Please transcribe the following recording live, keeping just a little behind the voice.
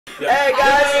Yep. Hey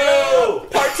guys,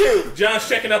 part 2. John's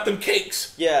checking out them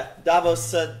cakes. Yeah, Davos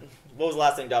said. What was the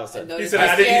last thing Davos said? He said,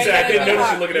 I didn't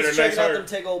notice you looking at her nice checking out heart. them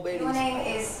take old babies. Your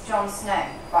name is Jon Snow,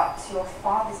 but your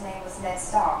father's name was Ned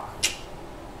Stark.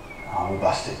 I'm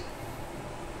busted.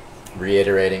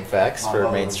 Reiterating facts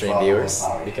for mainstream viewers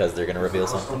because they're gonna reveal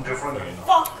something.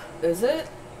 Fuck! Is it?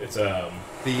 It's Beyond.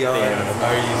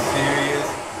 Are you serious?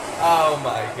 Oh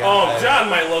my god. Oh, John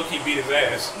might low-key beat his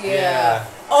ass. Yeah.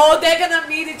 Oh, they're gonna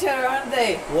meet each other, aren't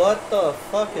they? What the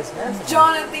fuck is happening?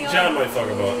 John and Theon. John might fuck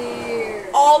about.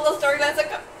 All the storylines are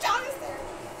coming. John is there.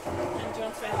 And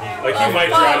John's right there. Like he might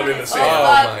drown him in the sea. Oh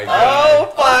my Oh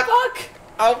god. fuck! Oh fuck!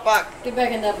 Oh fuck! Get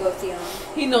back in that boat, Theon.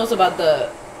 He knows about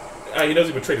the. He knows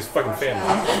he betrayed his fucking family.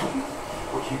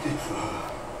 What you did for her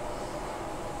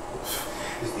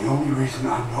is the only reason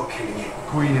I'm not killing you.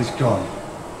 Queen is gone.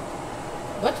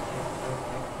 What?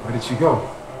 Where did she go?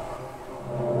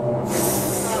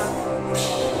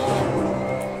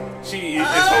 She is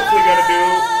hopefully gonna do.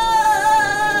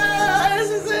 This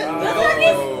is it.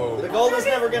 The gold is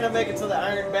never gonna make it to the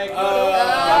Iron Bank.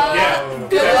 Yeah,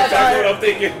 that's exactly what I'm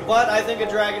thinking. But I think a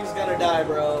dragon's gonna die,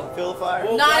 bro. Feel the fire.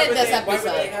 Well, Not why in would this they- Why would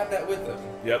episode. they have that with them?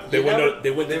 Yep, they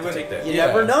wouldn't take that. You Yeah.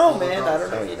 never know, man. I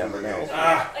don't know. You never know.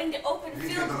 In the open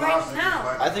field right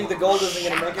now. I think the gold isn't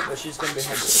gonna make it, but she's gonna be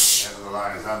humbled. Head of the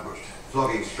line is ambushed,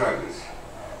 flogging stragglers.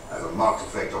 Has a marked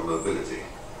effect on mobility.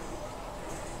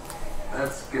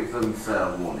 Let's give them fair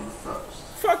warning first.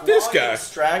 Fuck this guy.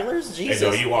 Stragglers? Hey, Jesus.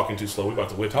 no, you walking too slow. We about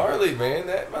to whip him. Harley, man,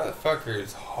 that motherfucker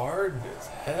is hard as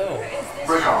hell.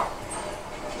 Break on.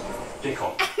 Dick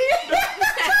on.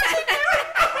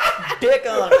 Dick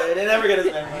on it. They never get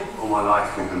his name. All my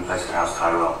life we've been placed at House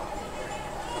Tyrell.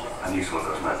 I knew some of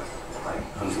those men.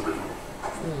 I hunted with them.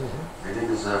 They didn't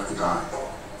deserve to die.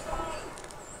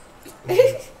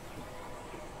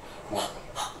 What?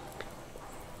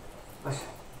 Listen.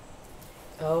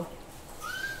 Oh.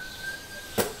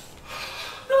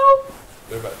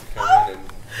 They're about to come in and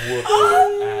whoop your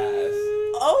ass.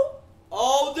 Oh.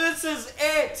 Oh, this is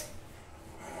it.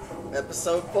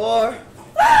 Episode 4.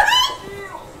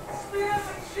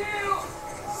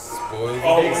 Spoiler.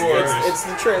 Oh, my It's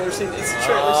the trailer scene. It's the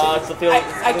trailer scene. It's the film.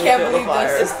 I can't believe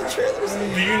this. It's the trailer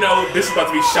scene. Do you know this is about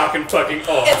to be shock and fucking?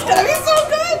 Oh, It's gonna be so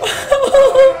good.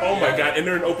 oh my god! And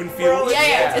they're in open field.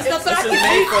 Yeah. It's not This that is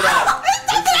made for that.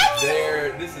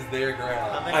 This is their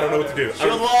ground. I don't know what to do.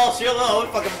 Shield wall, shield wall.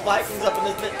 Fucking Vikings up in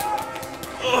this bitch.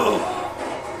 Oh.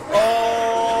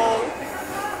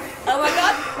 Oh my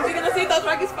god, we're gonna see those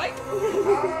Rockies fight.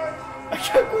 I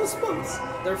got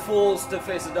goosebumps. They're fools to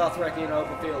face a Dothraki in an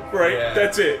open field. Right, Yeah.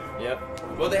 that's it. Yep.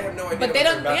 Well, they have no idea. But they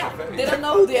what don't, they're yeah, about to face. they don't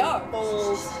know who they are.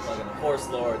 Fools. Fucking horse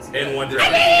lords. And one Shut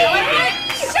dragon. up,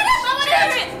 I want to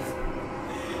hear it!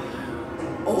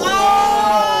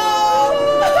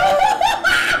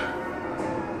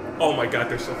 Oh my god,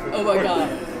 they're so freaking. Oh my god.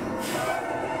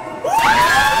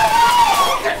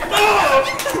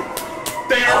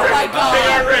 They are Oh my ready. God. They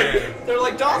are ready, They're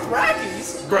like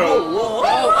Dothrakis. bro.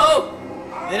 Oh,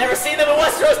 They never seen them in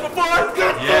Westeros before.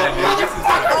 Yeah, dude, this is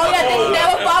oh yeah, they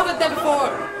never fought with them before.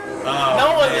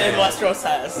 No one in Westeros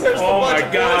has. Here's the Oh my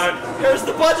budget, God. boys. Here's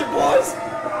the budget, boys.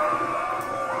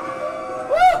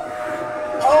 Woo!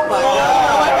 Oh my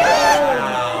god.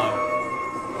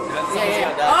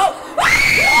 Yeah. Oh!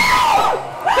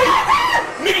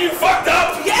 Nigga, you fucked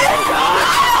up.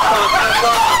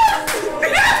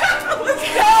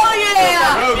 Hell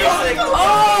yeah!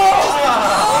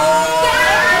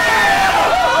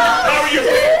 How are you?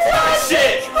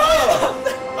 Shit.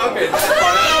 Okay, that's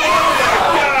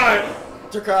God.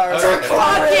 Drakar.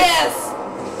 Fuck yes!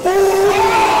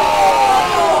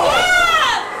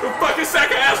 The fucking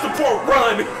sack of ass to poor.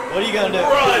 Run. What are you gonna do?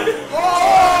 Run.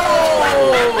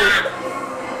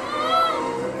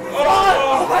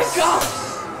 Oh my god!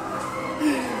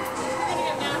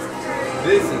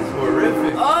 This is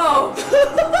horrific. Oh!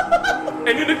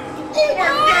 And then oh my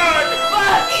god.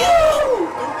 Fuck you!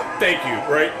 Thank you,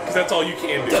 right? Because that's all you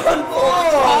can do.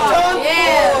 Oh,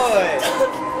 yes.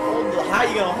 boy. How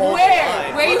you gonna hold the Where?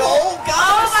 line? Where you? Oh god.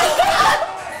 Oh my god!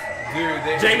 Dude,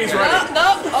 they Jamie's No, running.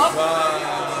 no, oh,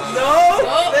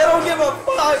 No, they don't give a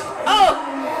fuck. oh!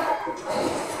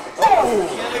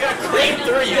 They got cream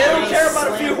through you. They don't care about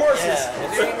a few horses.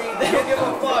 They don't give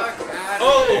a fuck.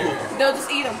 Oh. They'll just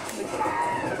eat them.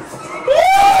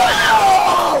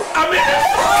 I'm in it.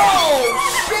 Oh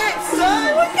shit,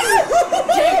 son!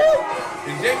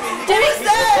 Jimmy's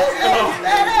dead!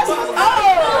 Oh!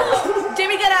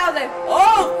 Jimmy, get out of there!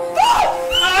 Oh!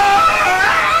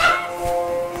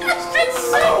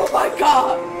 Oh my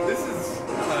god! This is.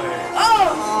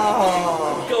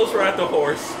 Oh! Goes right at the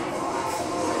horse.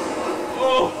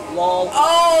 Oh. Lol.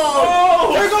 Oh!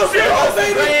 Oh! There goes your whole The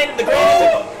baby! grain, the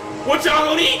grain. What y'all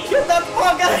gonna eat? Get that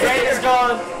fuck out of The grain is here!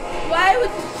 gone. Why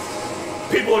would?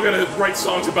 People are gonna write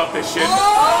songs about this shit.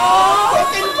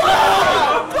 Fucking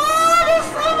fire! God, there's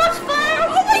so much fire!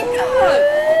 Oh my god!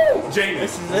 Jamie,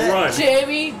 This is it. run.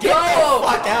 Jamie, Get the go!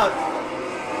 fuck out!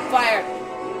 Fire!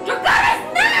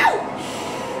 Drogon, no!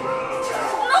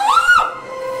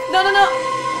 No! No!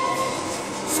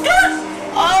 Skirt!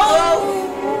 Oh!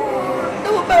 Do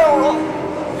a barrel roll!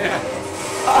 Yeah.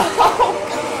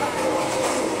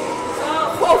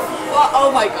 Oh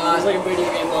my god! It's like a video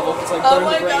game level. It's like Oh burn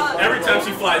my the brain. God. Every time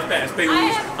she flies past, they lose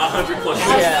I am- 100+ I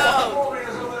hits. know.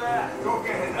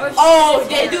 Oh,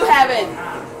 they do have it.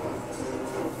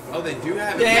 Oh, they do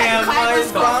have it. Damn,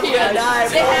 Kyler's Bron's here. gonna die.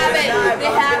 They Bron's have gonna it. die, They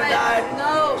Bron's have gonna it. die.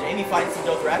 No. Jamie fights the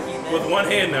Dothraki, man. With one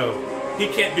hand, though, he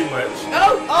can't do much.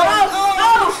 Oh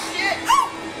shit!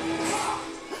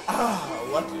 Oh,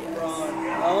 lucky ass.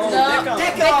 No,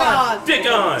 Dick Dick on. on. Dick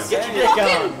on! Get your dick on.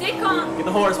 Fucking Dick on. Get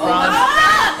the horse, Bron.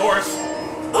 Ah! Horse,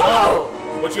 Oh!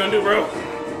 what you gonna do, bro?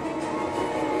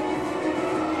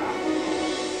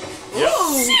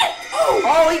 Shit!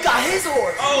 Oh, he got his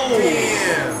horse. Oh!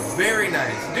 Damn, very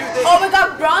nice, dude. Oh my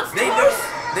god, Bronze They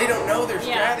don't know their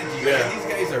Yeah. strategy. Yeah. Man. These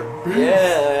guys are.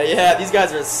 Yeah, these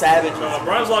guys are savages.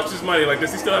 Bron's lost his money. Like,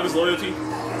 does he still have his loyalty?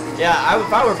 Yeah,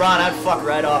 if I were Bron, I'd fuck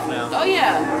right off now. Oh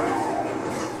yeah.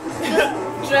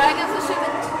 Dragons are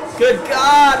shipping. Good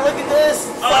God, look at this!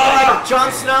 Ah!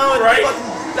 Jon Snow and Right?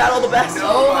 fucking Battle of the Bastards.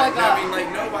 Oh my God. I mean,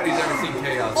 like nobody's ever seen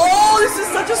chaos. Oh, this is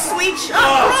such a sweet shot!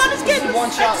 Oh. Bron is getting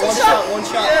One shot, extra one shot, one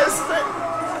shot. Yes!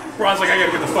 Bron's like, I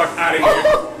gotta get the fuck out of here.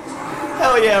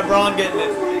 Hell yeah, Bron getting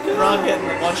it. Bron getting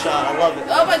the one shot. I love it.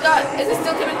 Oh my god, is it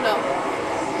still coming? No.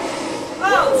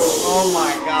 Oh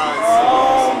my God.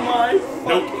 Oh my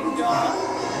Nope. fucking god.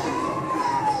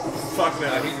 Fuck no.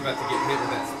 He's about to get hit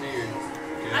with that spear.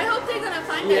 Good. I hope they're gonna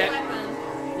find Yeah. that weapon.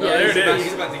 Yeah, there it is.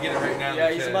 He's about to get it right now. Yeah,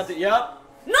 he's about to. Yep.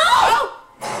 No!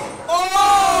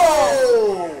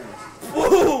 Oh!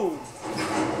 Woo!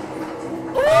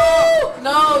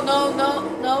 No, no, no,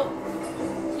 no,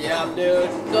 Yeah, dude.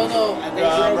 no, no. I think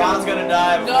Drogon's Bron's gonna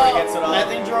die before he gets it I off.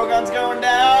 think Drogon's going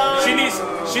down.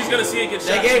 She's gonna see it get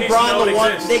shot. They She gave needs to know Bron it the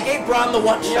one. exists. They gave Bron the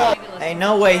one shot. Ain't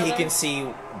no way he can see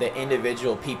the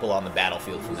individual people on the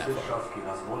battlefield from that far.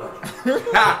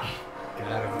 Ha!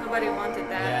 Got him. Nobody wanted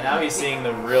that. Yeah, now he's seeing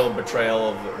the real betrayal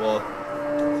of the, well,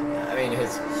 I mean, He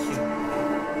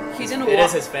didn't it is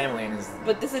want. his family and his.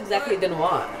 But this exactly didn't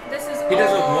want. This is. He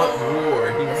doesn't all- want war.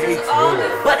 He This hates is all war. the.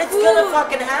 But it's gonna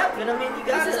fucking happen. I mean, you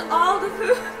This got is it. all the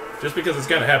food. Just because it's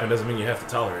gonna happen doesn't mean you have to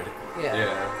tolerate it.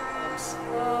 Yeah.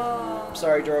 I'm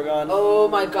sorry, Drogon. Oh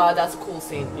my god, that's a cool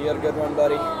scene. You got a good run,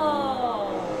 buddy.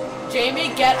 Jamie,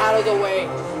 get out of the way.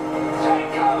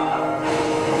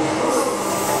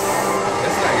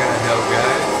 That's not gonna help,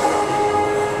 guys.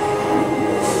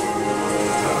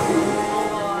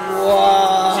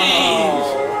 Wow. Jeez.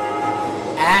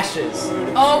 Ashes.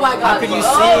 Oh my god. How could you oh, see?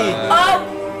 Oh!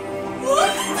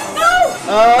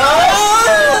 No!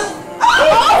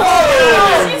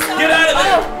 Get out of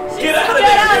there! Get out of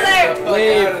Get out of there! there!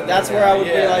 Leave. That's where I would be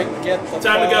Yeah. like, get the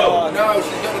Time to go. fuck. No,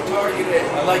 she's gonna target it.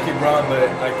 I like you, Bron, but I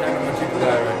kind of want you to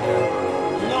die right now.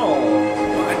 No.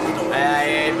 I just don't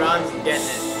Hey, Bron's getting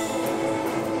it.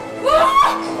 do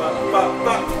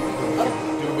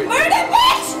it. Burn it,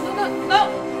 bitch! No, no,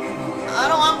 I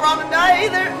don't want Bron to die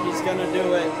either. He's gonna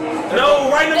do it. No,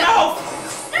 right in the mouth!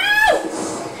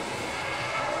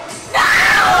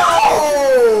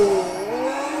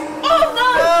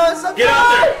 Oh no! Get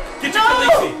out there! Get your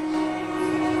Khaleesi!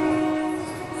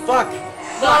 Fuck.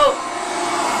 Go!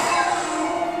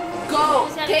 Go!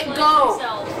 Get go!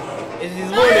 He's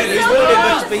wounded. He's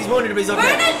wounded, but he's wounded, but he's okay.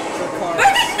 Burn it!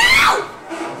 Burn it now!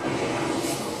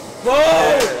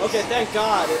 Whoa! Okay, thank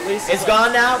God. At least It's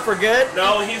gone now for good.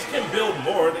 No, he can build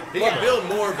more. He can build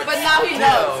more, but But now he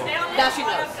knows. Now she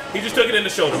knows. He just took it in the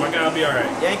shoulder. My guy will be alright.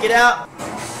 Yank it out.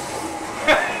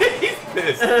 he's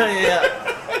pissed. Yeah.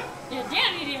 Yeah,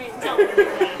 Danny didn't even tell me.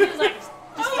 He was like,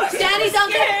 Danny,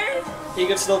 don't care. He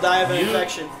could still die of an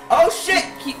infection. Oh shit.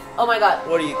 Oh my god.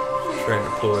 What are you? Trying to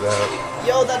pull it out.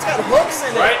 Yo, that's got hooks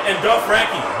in it. Right? And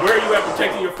Dothraki, where are you at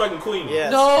protecting your fucking queen?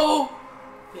 Yes. No!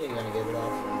 He ain't gonna give it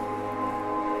off.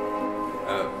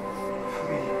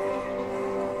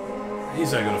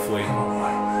 He's not gonna flee. He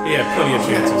had plenty of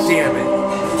chances. Damn it.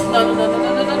 No, no, no, no,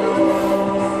 no, no, no.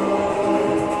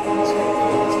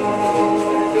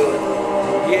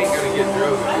 He ain't gonna get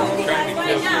Drogon. He's trying to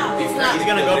kill him. He's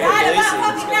gonna go for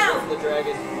Khaleesi. The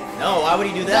dragon. No, why would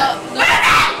he do that? No.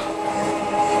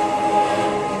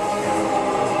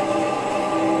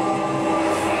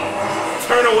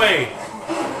 Turn away.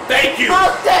 Thank you.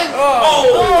 Oh, thank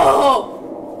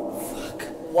Oh! Fuck.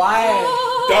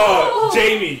 Why? Dog,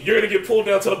 Jamie, you're gonna get pulled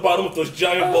down to the bottom with those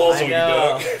giant balls on you,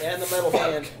 dog. And the metal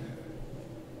hand.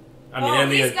 I mean,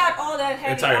 and he's the got all that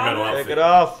heavy entire metal armor. outfit. Take it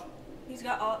off. He's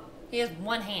got all. He has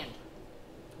one hand.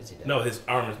 Is he dead? No, his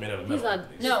armor's made out of metal. He's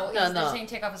not. No, No, they're no. saying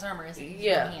take off his armor. It's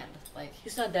Yeah. one hand. Like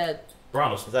He's not dead.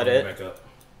 Bronno's Is that it? back up.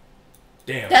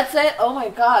 Damn. That's it? Oh my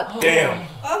god. Damn.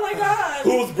 Oh my god.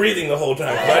 Who was breathing the whole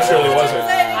time? 'Cause I surely wasn't.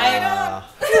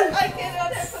 I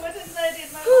cannot have so much anxiety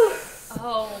in my life.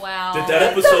 oh wow. Did that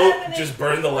episode just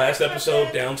burn the last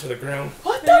episode down to the ground?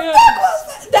 What the fuck was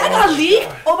that? That got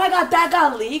leaked? Oh my god, that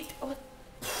got leaked? What?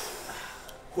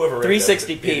 Whoever read that was an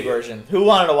 360p idiot. version. Who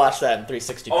wanted to watch that in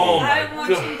 360p? Oh my I'm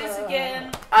watching this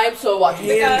again. I'm so watching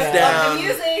it. Hands down, the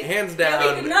music hands that we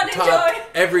down, could not top enjoy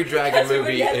every dragon because we were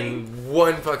movie yelling. in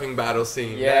one fucking battle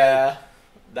scene. Yeah.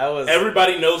 That was.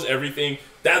 Everybody knows everything.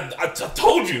 That I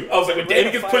told you. I was like, when Way Dany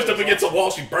to gets fight pushed up us. against a wall,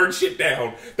 she burns shit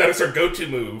down. That is her go-to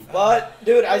move. But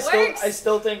dude, I works.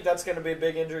 still think that's gonna be a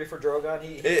big injury for Drogon.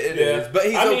 It Yeah. is, but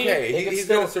he's I mean, okay. it can He's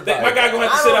still- gonna survive. My guy gonna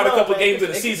have to I sit don't out a know, couple man. games It in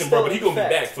the can season, still bro. But he gonna be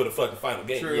affect. back for the fucking final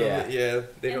game. True. Yeah. Yeah.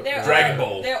 They And don't. Dragon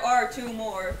Ball. There are two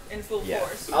more in full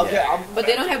force. Okay, But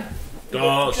they don't have.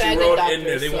 Dog, she dragon wrote doctors, in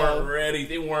there. They so- weren't ready.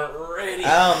 They weren't ready.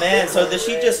 Oh man, so did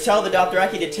she just tell the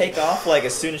Dothraki to take off like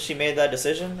as soon as she made that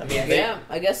decision? I mean, Yeah,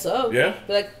 I guess so. Yeah?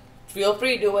 But, like, feel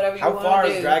free to do whatever you how want far to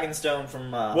is do. Dragonstone from?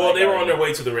 Well, they were on their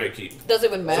way to the Red Keep, Doesn't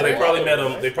even so matter. they probably met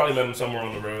him. They probably met him somewhere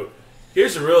on the road.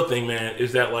 Here's the real thing, man.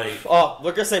 Is that like Oh,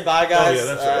 we're gonna say bye, guys. yeah,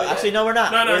 that's right. Actually, no, we're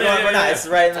not. No, no, we're yeah, not. We're not. yeah. It's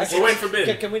right in the. we're waiting for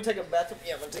Ben. Can we take a bathroom?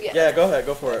 Yeah, we'll take Yeah, go ahead.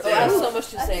 Go for it. Oh, I have so much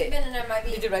to I say. think Ben and I might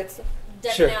be Did you write stuff?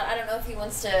 decking Sure. out. I don't know if he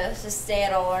wants to stay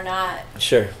at all or not.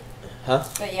 Sure. Huh?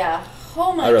 But yeah.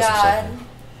 Oh I my wrote some god.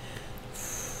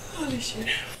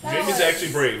 Jamie's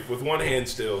actually brave with one hand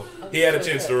still. He had a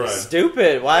chance to run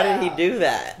Stupid. Why did he do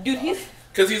that? Dude, he's.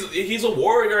 because he's a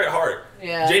warrior at heart.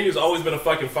 Yeah. Jamie's always been a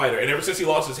fucking fighter, and ever since he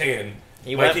lost his hand,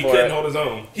 He like went he for couldn't it. hold his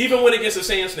own. He even went against the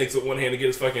Sand Snakes with one hand to get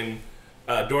his fucking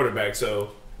daughter back.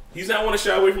 So he's not want to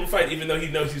shy away from a fight, even though he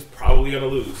knows he's probably gonna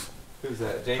lose. Who's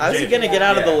that? James? How's he Jamie. gonna get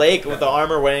out of the Yeah. lake with the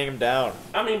armor weighing him down?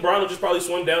 I mean, Bronn just probably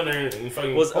swung down there and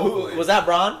fucking. Was that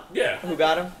Bron? Yeah. Who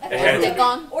got him? I It think had it's to be.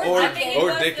 Dickon. Or I think it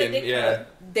was the Dickon, yeah.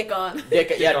 Dickon.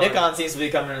 Dick. Yeah, Dickon. Dickon seems to be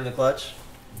coming in the clutch.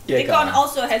 Dickon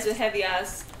also has a heavy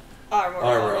ass armor.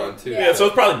 Armor on too. Yeah, so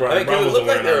it's probably Bronn. I mean, 'cause Bronn it wasn't looked like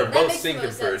wearing they were armor. That both makes the sinking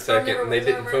most for a sense. second, Stormborn and they was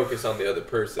didn't over. focus on the other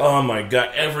person. Oh my god,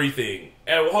 everything.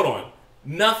 Hold on.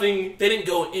 Nothing. They didn't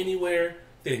go anywhere.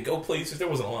 They didn't go places. There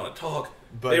wasn't a lot of talk.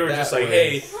 But They were that just like, was-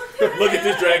 hey, look at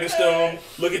this Dragonstone.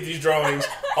 Look at these drawings.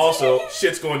 Also,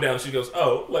 shit's going down. She goes,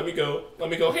 oh, let me go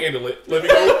handle it. Let me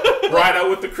go ride out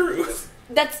with the crew.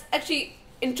 That's actually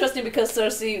interesting because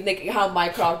Cersei, like how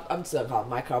Mycroft, I'm still called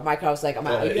Mycroft. Mycroft's like, you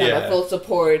have yeah. my full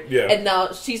support, Yeah. and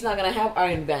now she's not gonna have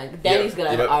Iron Bank. Danny's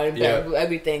gonna have Yep. Iron Bank Yep. with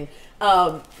everything.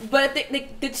 But I think,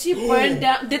 like, did she burn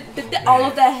down? Did all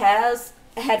of that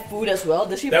had food as well?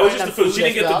 Did she? That burn was just down the food. She didn't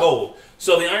as get the well? gold.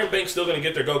 So the Iron Bank's still going to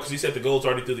get their gold because he said the gold's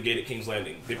already through the gate at King's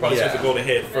Landing. They probably Yeah. sent the gold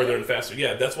ahead further and faster.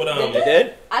 Yeah, that's what. They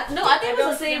did? I think it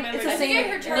was the same. It's the I same. think I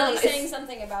heard no, Charlie it's- saying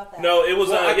something about that. No, it was,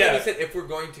 Well, I think yeah. he said if we're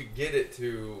going to get it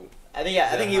to. I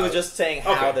think he was just saying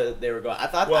how they were going. I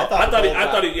thought. Well, I thought the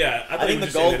he the was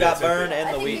just gold saying got that burned I and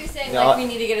the think he wheat. was saying, No, like, we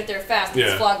need to get it there fast. Let's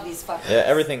Yeah. flog these fuckers. yeah,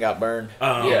 everything got burned.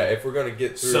 Yeah, if we're going to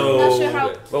get through. So- Not sure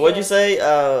how. But what'd you say?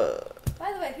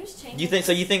 By the way, who's changing? You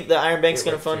think the Iron Bank's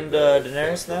gonna fund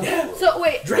Daenerys now? Yeah. So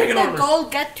wait, Dragon did the armor.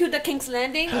 gold get to the King's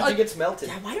Landing? How did it gets melted?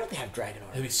 Yeah, why don't they have dragon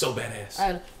armor? That'd be so badass. I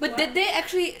don't know. But did they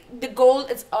actually the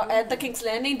gold is at the King's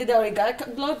Landing? Did they already got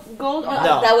gold? Or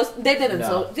No. that was they didn't. No.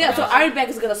 So yeah, so Iron Bank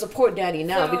is gonna support Danny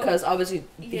now So- because obviously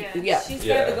yeah. She's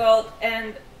Yeah. got the gold,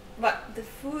 but the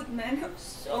food, man,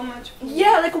 so much food.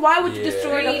 Yeah, like why would you Yeah.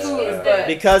 destroy the Yeah. food? But,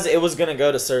 Because it was gonna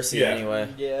go to Cersei Yeah. anyway.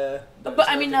 Yeah. but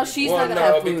I mean now she's Well, not gonna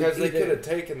no, have food because they either. could have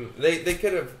taken. They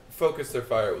could have focused their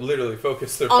fire, literally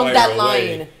focused their On fire that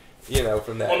away, line. You know,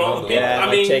 from that. Well, no, on the people- Yeah, line. I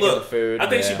like mean, taking look, the food. I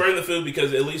think she yeah. burned the food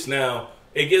because at least now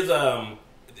it gives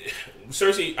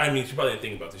Cersei. I mean, she probably didn't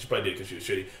think about this. She probably did because she was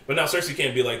shitty. But now Cersei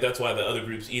can't be like, that's why the other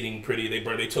group's eating pretty.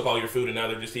 They took all your food and now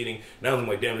they're just eating. Now I'm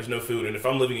like, damn, there's no food. And if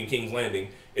I'm living in King's Landing,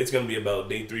 it's gonna be about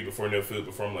day 3 before no food.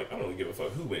 Before I'm like, I don't really give a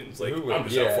fuck who wins. Like, Who wins? I'm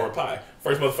just out Yeah. for a pie.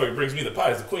 First motherfucker brings me the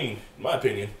pie is the queen, in my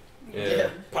opinion. Yeah.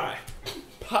 Pie.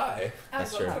 Pie.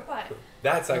 That's true.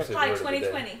 That's actually Pie the word of the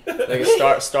day. 2020. They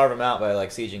could starve him out by like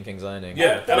sieging King's Landing.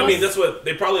 Yeah, and I mean that's what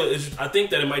they probably. I think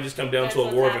that it might just come down That's to a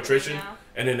what's war of happening attrition, now.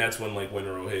 and then that's when like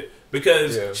winter will hit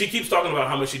because Yeah. she keeps talking about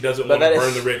how much she doesn't But want to that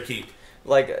burn is- the Red Keep.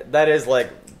 Like that is like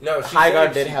No, she Highgarde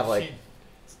said did she- have like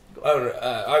she-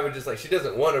 I would just like she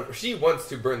doesn't want to. She wants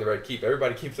to burn the Red Keep.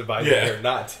 Everybody keeps advising her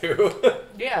not to.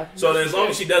 Yeah. So then as long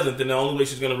as she doesn't, then the only way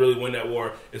she's going to really win that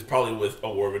war is probably with a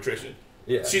war of attrition.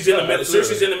 Yeah, she's in the middle.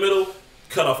 Cersei's in the middle.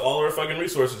 Cut off all her fucking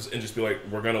resources and just be like,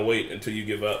 we're gonna wait until you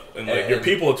give up, and like your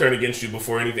people will turn against you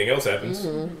before anything else happens.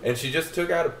 And she just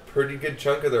took out a pretty good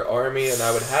chunk of their army, and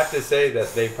I would have to say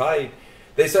that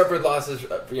they suffered losses,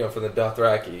 from the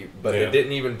Dothraki, but they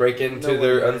didn't even break into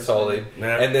their Unsullied,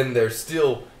 and then there's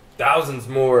still thousands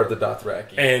more of the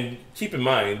Dothraki. And keep in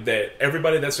mind that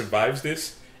everybody that survives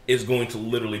this is going to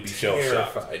literally be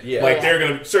shell-shocked. Yeah. Like,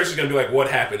 Cersei's going to be like, what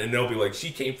happened? And they'll be like,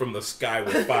 she came from the sky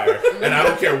with fire. And I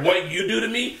don't care what you do to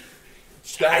me.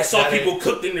 I saw people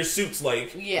cooked in their suits,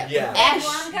 like... Yeah. And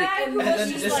one guy who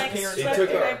was just like swept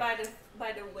away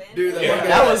by the wind. Dude,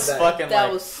 that was fucking that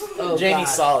like... was... Jamie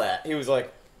saw that. He was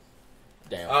like...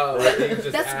 Damn.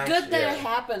 That's good that it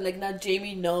happened. Like, now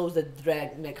Jamie knows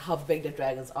how big the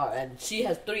dragons are, and she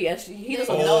has 3, and he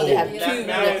doesn't know they have 2.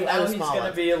 Now he's going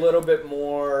to be a little bit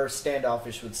more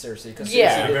standoffish with Cersei. Because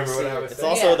remember what I was It's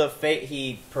also the fate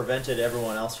he prevented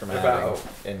everyone else from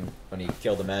having when he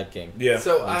killed the Mad King. Yeah.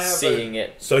 So I have seeing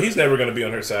it. So he's never going to be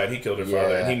on her side. He killed her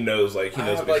father, and he knows, like, he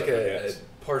knows I have what like a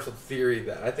partial theory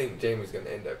that I think Jaime's going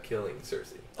to end up killing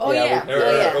Cersei. Oh, yeah. Or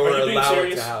Are you being allow it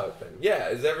serious? to happen. Yeah,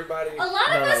 is everybody... A lot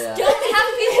of us don't have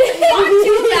people to talk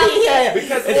to about this.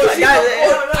 Because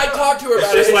I talked to her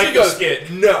about just it, like and she goes, skit.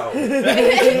 no.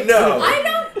 No.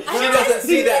 I She doesn't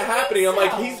see that happening. I'm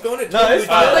like, he's going to No, it's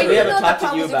fine. Like, We you haven't know talked the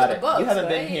to you prophecy about with it. the books, You haven't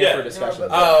been right? here for discussion.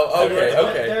 Oh,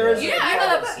 okay. There is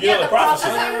the prophecy.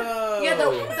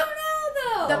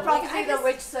 The prophecy the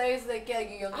witch says that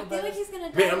you're I feel like he's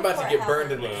gonna die. Man, I'm about to get before it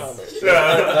burned in the happens. comments.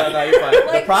 No, you're fine.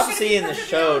 Like, The prophecy should in the be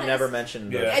show perfectly never honest.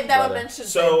 mentioned Yeah. the It never brother. mentioned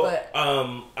So, it, but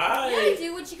Yeah,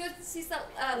 dude, when she goes to see some,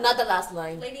 not the last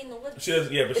line. lady in the woods. She doesn't,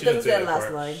 but It she doesn't doesn't say say the that last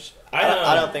part. line.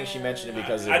 I don't think she mentioned it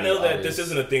because I know that obvious. this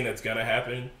isn't a thing that's gonna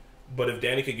happen, but if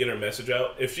Dany could get her message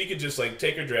out, if she could just like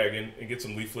take her dragon and get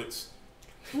some leaflets,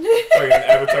 like an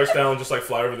Avatar style, and just like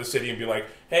fly over the city and be like,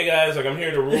 "Hey guys, like I'm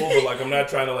here to rule, but like I'm not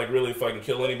trying to like really fucking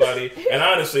kill anybody." And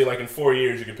honestly, like in 4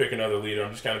 years, you can pick another leader.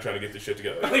 I'm just kind of trying to get this shit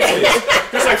together. Like,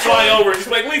 leaflets, just like fly over and just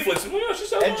be like leaflets, and, she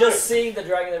sounds and just seeing the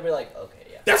dragon, they'd be like, okay,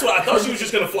 yeah. That's what I thought. She was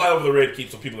just gonna fly over the Red Keep,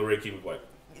 so people in the Red Keep would be like.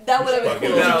 That would have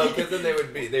been cool. No, because then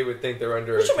they would think they're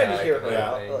under We should maybe attack. hear and it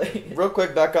now. everything. Real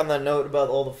quick, back on that note about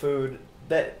all the food.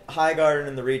 That High Garden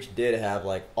and the Reach did have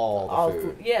like all the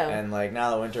food. Yeah. And like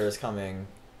now the winter is coming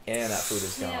and that food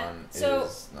is gone. So, it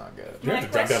is not good. You My have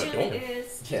to drop down the question door.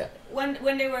 is, Yeah.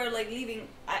 when they were like leaving,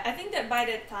 I think that by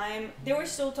that time they were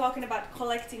still talking about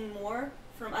collecting more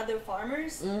from other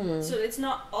farmers. Mm-hmm. So it's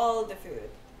not all the food.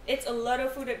 It's a lot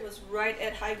of food that was right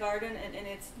at High Garden and in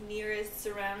its nearest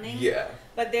surrounding. Yeah.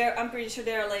 But I'm pretty sure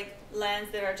there are like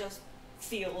lands that are just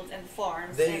fields and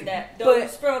farms, They- and that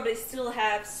those probably still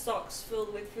have stocks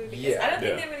filled with food because I don't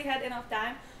think they really had enough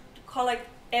time to collect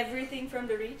everything from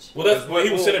the Reach. Well, that's why he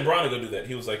was sending Bronn to go do that.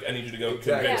 He was like, "I need you to go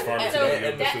Exactly. convince farmers So to go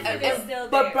get that food." food is still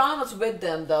But there. Bronn was with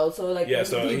them though, so like Yeah,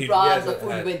 so he he brought hasn't the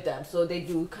food had- with them, so they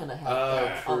do kind of have.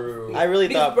 that. True. I really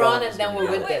Because thought Bronn was and them gonna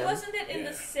were be with good. them. Wasn't it in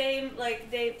the same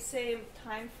same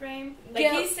time frame? Like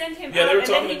Yeah. he sent him Yeah, out they were and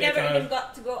then talking he at never that even time.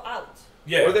 got to go out.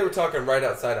 Yeah, Or they were talking right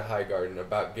outside of High Garden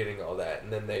about getting all that,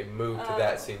 and then they moved to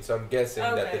that scene. So I'm guessing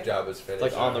that the Okay. job is finished.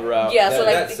 Like on the route. Yeah, so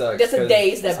That like sucks, there's a 'cause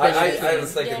days that I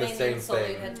was thinking the Danny same and Sully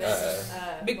thing.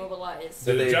 had been mobilized.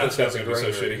 That they John just have Scott's a gonna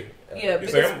be so granary. Yeah,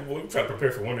 he's because- like, "I'm trying to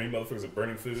prepare for winter. You motherfuckers are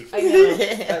burning food." I know.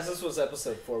 Guys, this was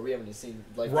episode 4. We haven't seen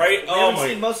Right? We Oh haven't my-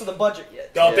 seen most of the budget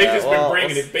yet. Y'all, they've Yeah, just well, been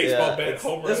bringing it. Baseball yeah, bat,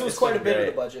 home This run. was quite a bit of great.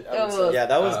 the budget. I It would say. was. Yeah,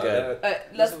 that was good.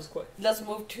 This was quite. Let's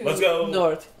move to Let's go.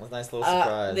 north. It was a nice little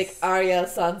surprise. Like Arya,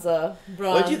 Sansa,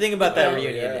 Bronn. What did you think about that Oh,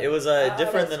 reunion? yeah. It was different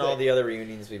that's than all great. the other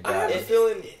reunions we've I got. have a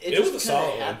feeling it was just a solid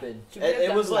kind one. of happened. Should we have It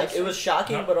done was like last it was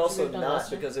shocking, Huh? but also Should we have done not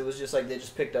last year? because it was just like they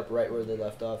just picked up right where they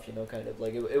left off. You know, kind of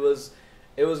like it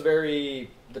was very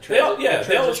They all just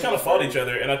transition kind of was fought very- each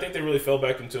other, and I think they really fell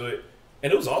back into it.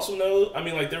 And it was also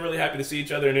like they're really happy to see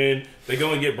each other, and then they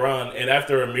go and get Bronn, and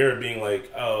after Amira being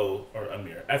like,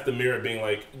 after Amira being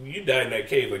like, you died in that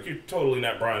cave, like you're totally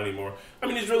not Bronn anymore. I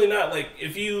mean, it's really not like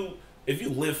if you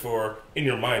live for in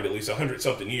your mind at least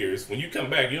 100-something years, when you come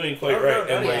back, you ain't quite right.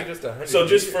 No, And not like, even just 100 so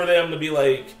just years. for them to be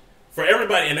like, for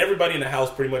everybody in the house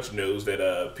pretty much knows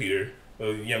that Peter,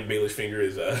 young Baelish finger,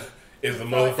 is the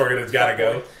motherfucker that's gotta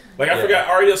go. Like I forgot,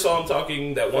 Arya saw him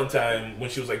talking that one time when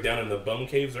she was like down in the bum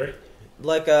caves, right?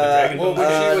 Like dragon Well, when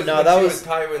dome? she was, no, when that she was was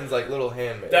Tywin's like little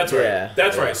handmaid. That's right. Yeah.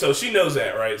 That's right. So she knows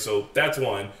that, right? So that's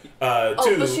one. Oh,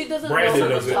 Two, but she doesn't know Brandon who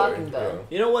knows was it. talking though.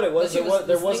 You know what it was? But she was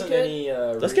There listening wasn't to it?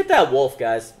 any. Let's get that wolf,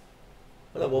 guys.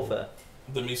 Where's that wolf at?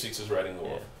 The Meeseeks is riding the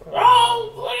wolf. Yeah.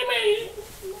 Oh, look at me!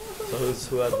 So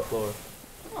who has the floor?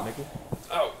 Mickey?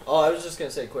 Oh, I was just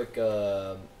gonna say quick.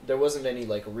 There wasn't any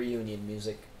like reunion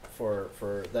music for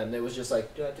them. It was just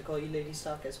like, do I have to call you Lady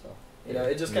Stock as well? You know,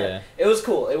 it just kind of. It was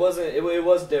cool. It wasn't. It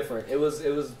was different. It was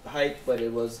hype, but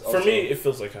it was. Also for me, it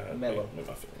feels like mellow.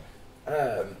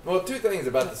 Well, two things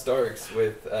about the Starks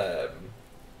with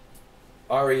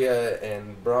Arya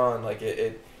and Bronn. Like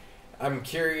I'm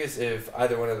curious if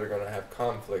either one of them are going to have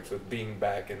conflicts with being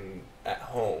back at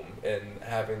home and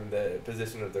having the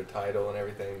position of their title and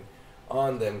everything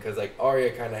on them. Because like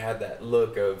Arya kind of had that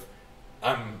look of,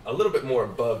 I'm a little bit more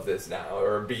above this now,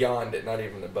 or beyond it, not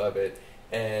even above it.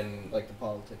 And like the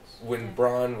politics. When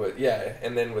Bronn was,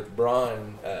 and then with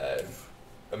Bronn,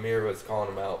 Amir was calling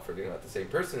him out for not the same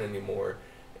person anymore.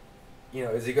 You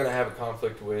know, is he going to have a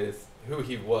conflict with who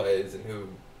he was and who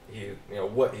he,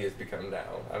 what he has become now?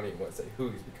 I don't even want to say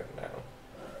who he's become now.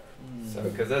 So,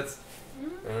 because that's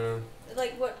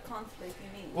like what conflict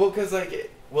you mean? Well, because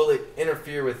will it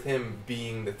interfere with him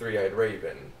being the three-eyed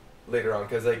raven later on?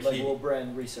 Because will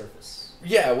Bran resurface?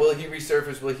 Yeah, will he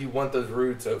resurface? Will he want those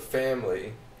roots of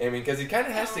family? I mean, because he kind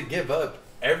of has to give up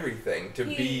everything to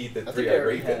be the three-eyed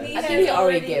raven. I think he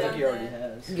already gave it. He already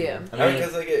has. Yeah. I mean,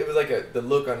 because it was like the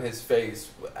look on his face,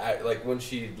 like when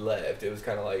she left, it was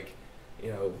kind of like,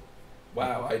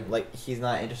 wow. He's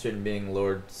not interested in being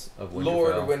Lords of Winterfell.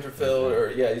 Lord of Winterfell, or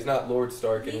he's not Lord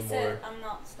Stark anymore. He said, "I'm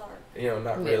not Stark."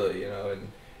 Not really, and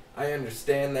I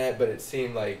understand that, but it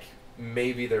seemed like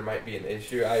maybe there might be an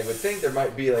issue. I would think there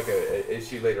might be like a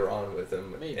issue later on with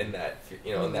him in that,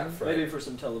 in that front. Maybe for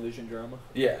some television drama.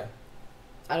 Yeah.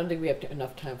 I don't think we have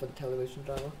enough time for the television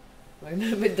drama.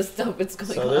 With the stuff that's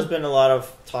going on. So there's been a lot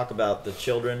of talk about the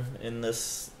children in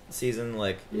this season.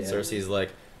 Cersei's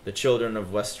like, the children of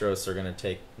Westeros are going to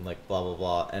take, like, blah, blah,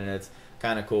 blah. And it's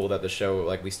kind of cool that the show,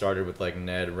 like, we started with, like,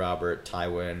 Ned, Robert,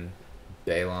 Tywin,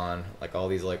 Balon, like, all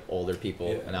these, like, older people.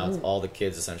 Yeah. And now it's all the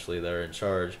kids, essentially, that are in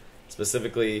charge.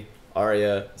 Specifically,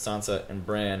 Arya, Sansa, and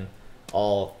Bran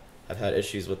all have had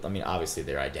issues with, obviously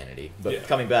their identity. But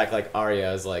coming back, like,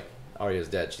 Arya's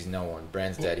dead. She's no one.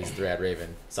 Bran's dead. He's Three-Eyed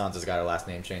Raven. Sansa's got her last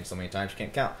name changed so many times she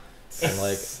can't count. And,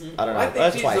 like, I don't know.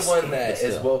 I think she's the one that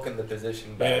has welcomed the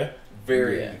position back.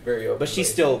 Very open. But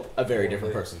she's still a very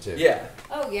different person, too. Yeah.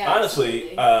 Oh, yeah. Honestly,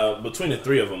 between the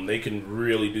three of them, they can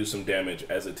really do some damage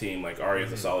as a team. Like,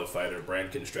 Arya's a solid fighter. Bran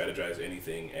can strategize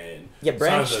anything. And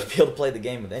Bran should be able to play the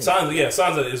game with anyone.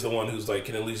 Sansa is the one who's, like,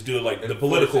 can at least do it, like, the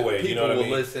political way. You know what I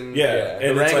mean? Listen. Yeah.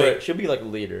 And it's like, she'll be, like, a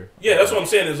leader. Yeah, that's what I'm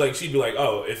saying. Is like, she'd be like,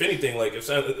 oh, if anything, like, if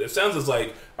Sansa's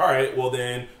like, all right, well,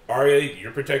 then, Arya,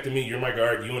 you're protecting me. You're my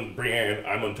guard. You and Brienne,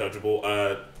 I'm untouchable.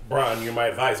 Bronn, you're my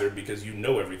advisor because you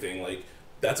know everything. Like,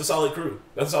 that's a solid crew.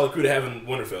 That's a solid crew to have in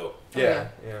Winterfell. Yeah.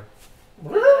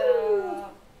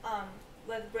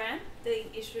 With Bran,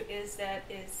 the issue is that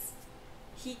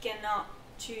he cannot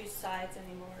choose sides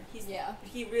anymore.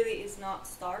 He really is not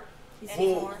Stark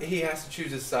anymore. Well, he has to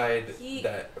choose a side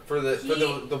for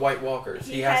the White Walkers.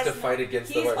 He has to fight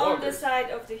against the White Walkers. He's on the side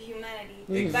of the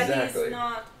humanity, but he's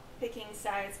not picking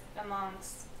sides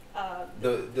amongst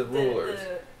the rulers.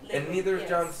 And neither is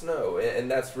Jon Snow, and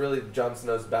that's really Jon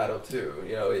Snow's battle too.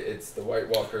 It's the White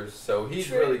Walkers, so he's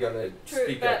really going to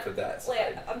speak up for that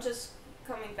side. I'm just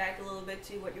coming back a little bit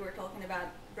to what you were talking about,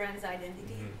 Bran's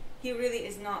identity. He really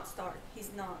is not Stark. He's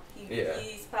not.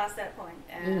 He's past that point,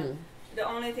 and the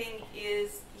only thing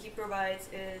he provides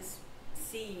is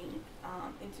seeing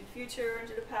into the future,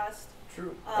 into the past.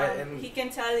 True. He can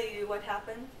tell you what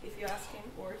happened if you ask him,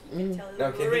 or he can tell you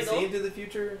now, can he see into the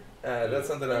future? That's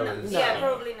something I was... Yeah,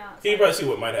 probably not. He can probably see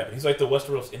what might happen. He's like the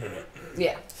Westeros internet.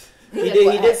 Yeah. He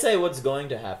did say what's going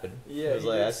to happen. Yeah.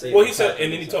 He said,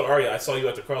 and then he told Arya, I saw you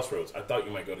at the crossroads. I thought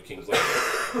you might go to King's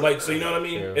Landing. So you know what I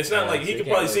mean? True. It's not like he could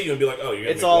probably see you and be like, oh, you're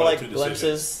going to make one or two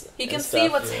glimpses. He can see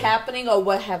what's happening or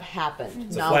what have happened.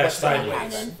 It's not what's going to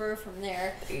happen. And infer from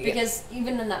there. Because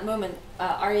even in that moment,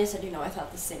 Arya said, I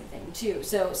thought the same thing too.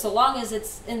 So long as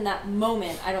it's in that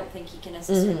moment, I don't think he can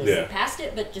necessarily see past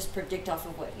it, but just predict off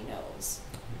of what he knows.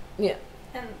 Yeah.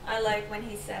 And I like when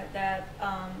he said that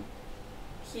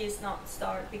he is not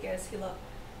Stark because he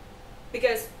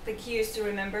used to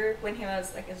remember when he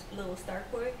was like a little Stark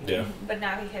boy. Yeah. But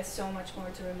now he has so much more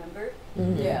to remember.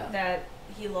 Yeah. That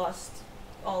he lost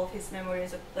all of his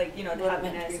memories of the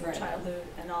happiness of childhood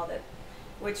and all that,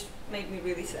 which made me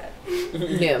really sad.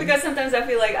 Yeah. Because sometimes I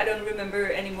feel like I don't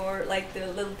remember anymore, like the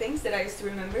little things that I used to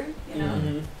remember.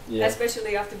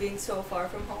 Especially after being so far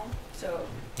from home. So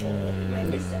it made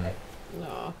me sad.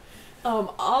 No.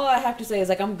 All I have to say is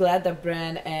like I'm glad that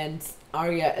Bran and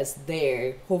Arya is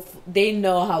there. They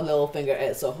know how Littlefinger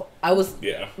is, so I was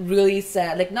really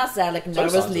sad, like not sad, like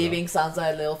nervous leaving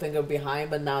Sansa and Littlefinger behind.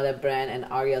 But now that Bran and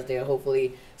Arya is there,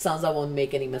 hopefully Sansa won't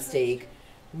make any mistake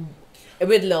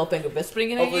with Littlefinger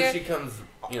whispering in her ear. Hopefully she comes,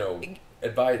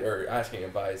 advice or asking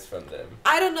advice from them.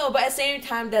 I don't know, but at the same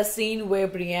time, that scene where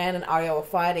Brienne and Arya were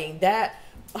fighting,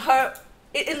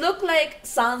 it looked like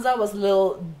Sansa was a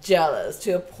little jealous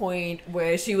to a point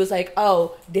where she was like,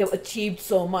 "Oh, they've achieved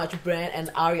so much. Bran and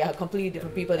Arya are completely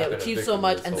different people. They've achieved so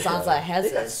much, and Sansa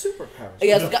hasn't." They got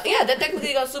superpowers. Yeah, they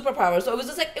technically got superpowers. So it was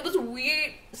just like it was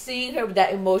weird seeing her with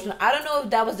that emotion. I don't know if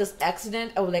that was just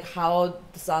accident or like how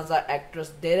the Sansa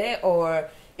actress did it, or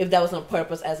if that was on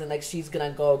purpose, as in like she's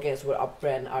gonna go against what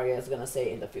Bran and Arya is gonna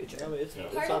say in the future. I mean, it's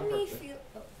Part on of me purpose. feel.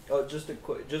 Oh, just a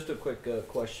quick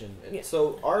question. Yeah.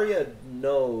 So Arya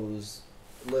knows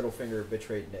Littlefinger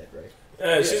betrayed Ned,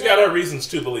 right? She's got her reasons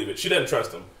to believe it. She doesn't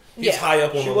trust him. He's high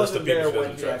up on the list of people she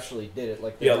doesn't trust. Actually did it.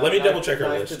 Like let me double check her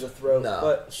list. To the throat, No.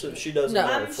 but she doesn't know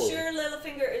I'm fully. sure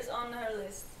Littlefinger is on her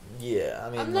list. Yeah, I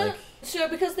mean, I'm not sure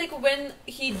because like when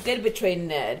he did betray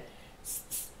Ned,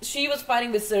 she was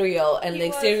fighting with Serial, and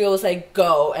like Serial was like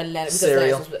go and let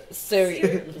Serial.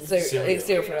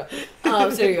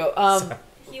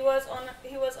 He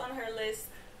was on her list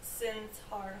since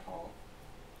Harrenhal.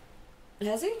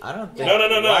 Has he? I don't think. No.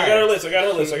 I got her list. I got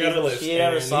her list. She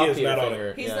never saw he is not on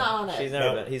it. He's not on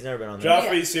it. He's never been on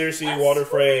Joffrey, there. Cersei, Walder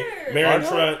Frey, Meryn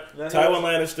Trent, Tywin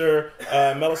Lannister,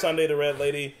 Melisandre the Red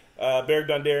Lady, Beric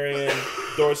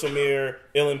Dondarrion, Doris O'Meara,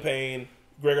 Ilan Payne,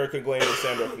 Gregor Clegane, and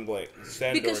Sandor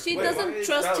Clegane. Because she doesn't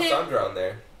trust him. Sandra on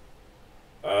there?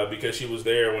 Because she was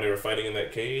there when they were fighting in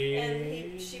that cave.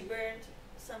 And she burned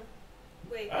some.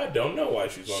 Wait. I don't know why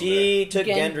she's on there. She took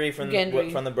Gendry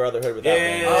from the Brotherhood without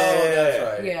me. Oh,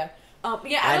 that's right. Yeah.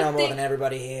 I know more than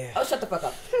everybody here. Oh, shut the fuck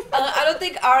up. I don't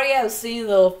think Arya has seen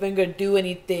Littlefinger do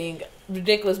anything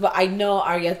ridiculous, but I know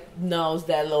Arya knows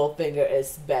that Littlefinger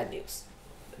is bad news.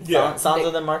 Yeah. Sansa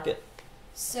the Market.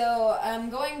 So,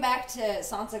 going back to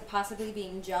Sansa possibly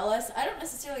being jealous, I don't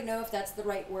necessarily know if that's the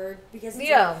right word, because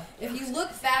if you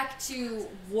look back to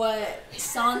what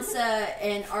Sansa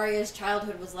and Arya's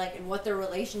childhood was like and what their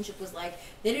relationship was like,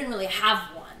 they didn't really have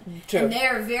one. True. And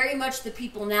they're very much the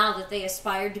people now that they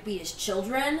aspired to be as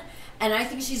children, and I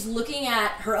think she's looking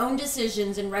at her own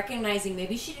decisions and recognizing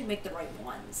maybe she didn't make the right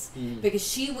ones, because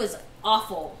she was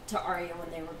awful to Arya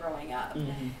when they were growing up.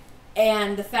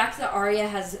 And the fact that Arya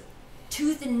has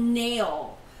tooth and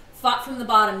nail fought from the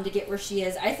bottom to get where she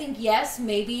is, I think yes,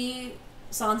 maybe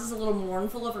Sansa's a little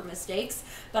mournful of her mistakes,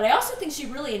 but I also think she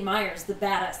really admires the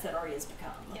badass that Arya's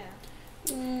become.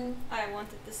 Yeah. I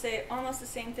wanted to say almost the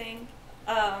same thing.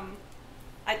 I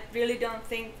really don't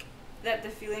think that the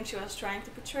feeling she was trying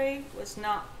to portray was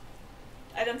not.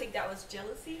 I don't think that was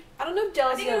jealousy. I don't know if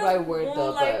jealousy is the right word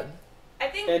though, but I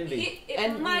think envy.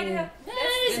 It might have.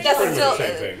 That's still the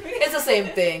same thing. It's the same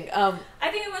thing. I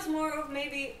think it was more of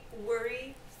maybe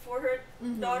worry for her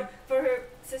daughter, for her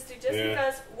sister, just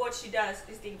because what she does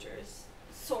is dangerous.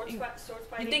 Sword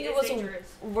fighting. You think it is was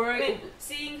dangerous. worried? I mean,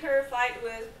 seeing her fight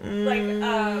with I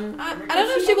don't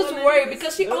know if she was worried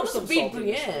because she almost beat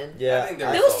Brienne. Yeah,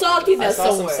 there was saltiness I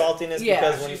saw somewhere. some saltiness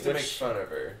because she used to make fun of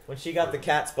her. When she got the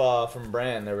cat's paw from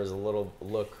Bran, there was a little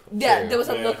look. Yeah, there was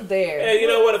a look there. Hey, you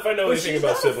know what? If I know anything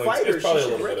about siblings, it's probably a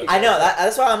little bit. I know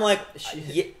that's why I'm like,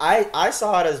 I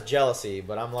saw it as jealousy,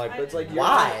 but I'm like, it's like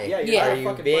why? Are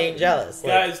you being jealous,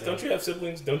 guys? Don't you have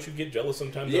siblings? Don't you get jealous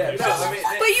sometimes? Yeah, but you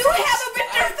have a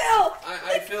picture still.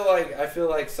 I feel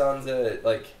like Sansa,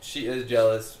 like, she is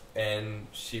jealous, and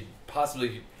she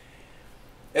possibly.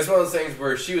 It's one of those things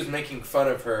where she was making fun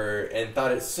of her and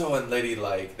thought it so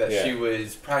unladylike that she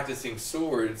was practicing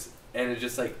swords, and it's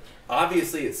just like,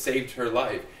 obviously it saved her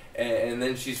life. And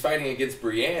then she's fighting against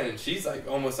Brienne, and she's like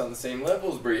almost on the same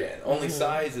level as Brienne. Only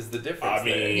size is the difference. I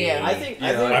mean, I think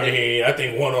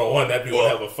 1-on-1 that'd be one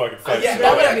hell of a fucking fight.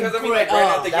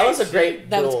 That was a great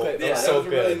duel. That was great. Yeah, that was a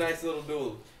really nice little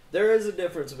duel. There is a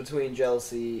difference between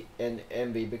jealousy and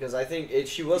envy, because I think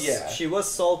she was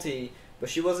salty, but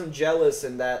she wasn't jealous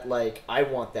in that, like, I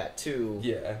want that too.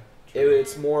 Yeah.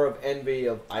 It's more of envy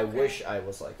of I wish I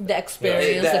was like that. The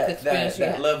experience,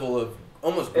 that level of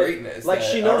almost greatness. Like,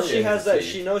 she knows she has that.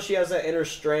 She knows she has that inner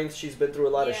strength. She's been through a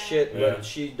lot of shit, but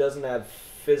she doesn't have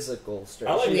physical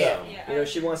strength. I like that. You know,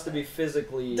 she wants to be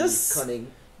physically cunning.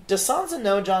 Does Sansa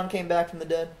know Jon came back from the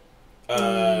dead?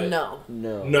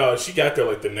 No, she got there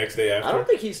like the next day after. I don't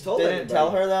think he's told anybody. Didn't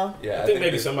tell her though. Yeah, I think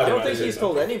maybe somebody. I don't think he's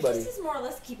told anybody. He's more or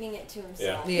less keeping it to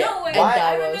himself. Yeah. No way.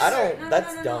 I don't.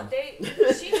 That's dumb.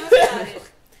 She knows about it.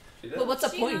 But what's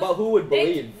the point? But who would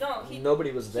believe?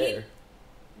 Nobody was there.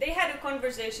 They had a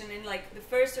conversation in like the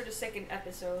first or the second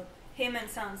episode, him and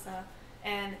Sansa,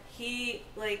 and he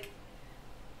like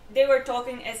they were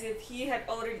talking as if he had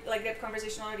already like that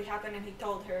conversation already happened and he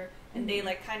told her, and they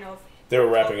like kind of they were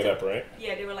wrapping it up, right?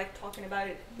 Yeah, they were like talking about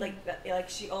it like that, like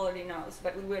she already knows,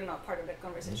 but we were not part of that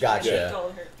conversation. Gotcha. She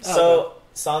told her. So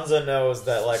Sansa knows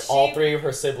that like all three of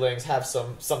her siblings have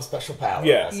some special power.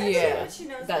 Yeah, yeah. She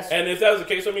knows that. And if that was the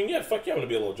case, I mean, yeah, fuck yeah, I'm gonna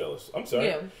be a little jealous. I'm sorry.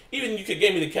 Yeah. Even you could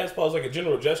give me the cat's paws like a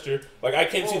general gesture. Like I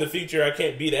can't see the future, I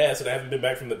can't beat ass, and I haven't been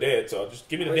back from the dead. So just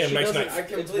give me the damn nice knife.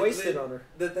 It's wasted on her.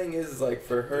 The thing is, like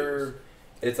for her.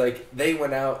 It's like they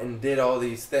went out and did all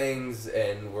these things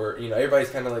and were,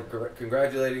 everybody's kind of like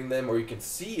congratulating them, or you can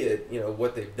see it,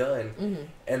 what they've done. Mm-hmm.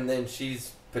 And then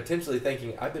she's potentially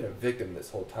thinking, I've been a victim this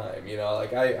whole time,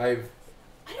 like I don't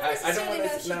know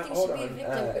if she thinks she'd be a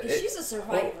victim because she's a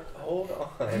survivor. Hold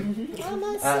on. And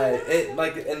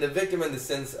the victim in the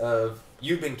sense of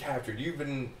you've been captured, you've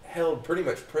been held pretty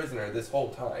much prisoner this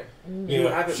whole time. Mm-hmm. You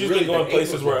haven't she's really been going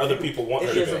places where other people want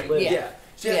her to go. Yeah.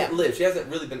 She hasn't lived. She hasn't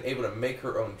really been able to make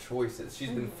her own choices. She's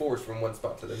been forced from one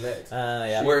spot to the next.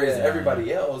 Whereas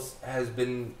everybody else has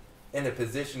been in a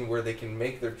position where they can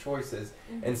make their choices,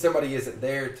 and somebody isn't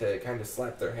there to kind of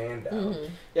slap their hand down. Mm-hmm.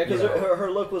 Yeah, because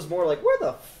her look was more like, where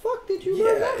the fuck did you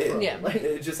learn that from? Yeah,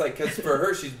 it's just like, because for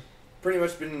her, she's pretty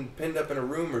much been pinned up in a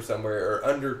room or somewhere, or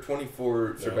under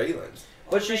 24 surveillance.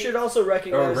 But she should also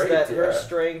recognize that her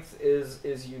strength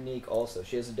is unique also.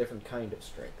 She has a different kind of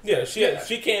strength. Yeah,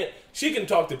 she can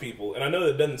talk to people, and I know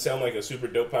that doesn't sound like a super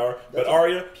dope power, but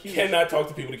Arya cannot talk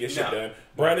to people to get shit done.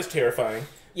 Bran is terrifying.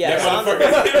 Yeah,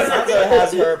 Sansa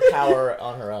has her power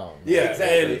on her own. Yeah,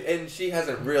 exactly. And she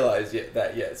hasn't realized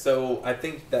that yet. So I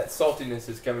think that saltiness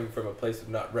is coming from a place of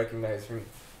not recognizing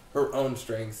her own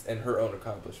strengths and her own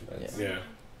accomplishments. Yeah.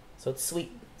 So it's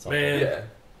sweet. Man. Yeah.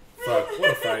 Fuck,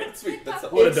 what a fight. Sweet.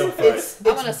 What a dope fight.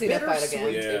 I want to see that fight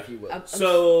again. Yeah.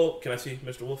 So, can I see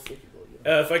Mr. Wolf?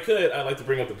 If I could, I'd like to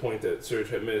bring up the point that Serge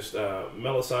had missed.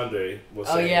 Melisandre was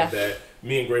saying that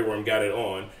me and Grey Worm got it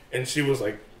on, and she was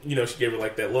like, she gave her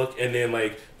like that look, and then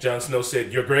like Jon Snow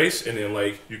said, "Your Grace," and then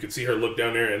like you could see her look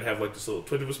down there and have like this little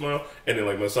twitch of a smile, and then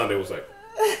like Melisandre was like,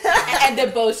 and they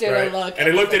both shared a look, and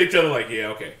they looked at each other like, "Yeah,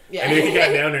 okay." Yeah. And then he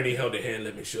got down there and he held her hand.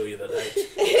 "Let me show you the light."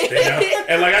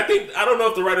 And like I don't know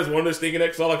if the writers wanted us thinking that,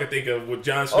 because all I could think of with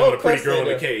Jon Snow and a pretty girl in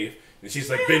the cave. And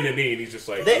she's like bending the knee, and he's just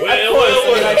like,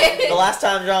 the last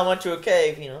time Jon went to a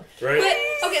cave, Right? But,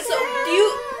 okay, so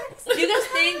do you guys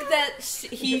think that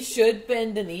he should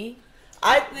bend the knee?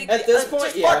 At this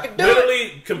point,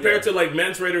 literally, compared to like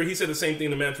Mance Rayder, he said the same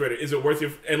thing to Mance Rayder. Is it worth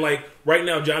your? And like right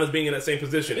now, Jon is being in that same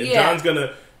position, and Jon's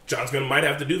gonna might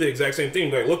have to do the exact same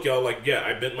thing. Like, look, y'all, like,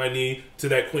 I bent my knee to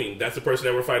that queen. That's the person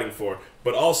that we're fighting for.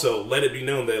 But also, let it be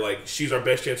known that like she's our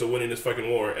best chance of winning this fucking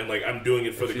war, and like I'm doing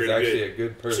it for the greater good. She's actually a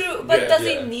good person. True, but does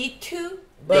he need to?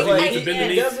 But does he need to bend the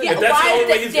knee? If that's the only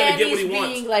way he's gonna get what he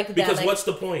wants. Like because what's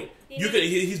the point?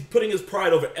 He's putting his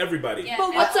pride over everybody. Yeah.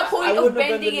 But what's the point of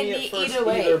bending a knee either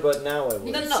way? But now I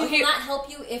would. No, she will not help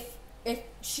you if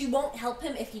she won't help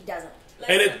him if he doesn't.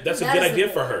 And that's a good idea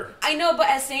for her. I know, but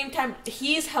at the same time,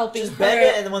 he's helping just her. Bend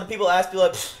it, and then when people ask, be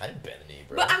like, I didn't bend the knee,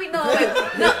 bro. But I mean, no.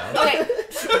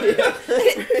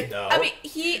 I mean,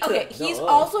 he's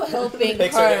also helping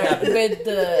her with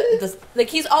the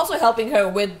he's also helping her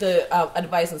with the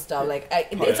advice and stuff. Like,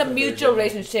 it's a mutual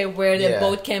relationship where they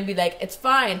both can be like, it's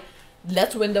fine.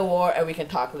 Let's win the war and we can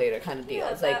talk later, kind of deal.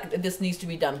 It's like this needs to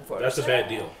be done first. That's a bad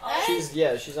deal. She's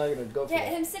not gonna go for that.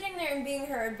 Him sitting there and being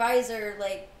her advisor,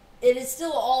 like, it is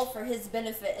still all for his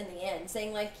benefit in the end.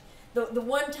 Saying like the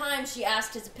one time she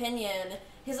asked his opinion,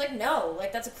 he's like, no,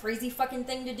 like that's a crazy fucking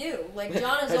thing to do. Like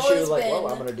Jon has always she was like, been. well,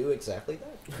 I'm gonna do exactly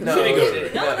that. No,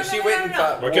 she went and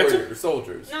fought warriors,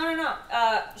 soldiers. No.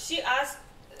 She asked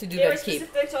to do they Red were Keep.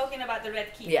 specifically talking about the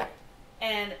Red Keep. Yeah.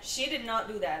 And she did not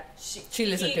do that. She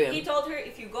listened to him. He told her,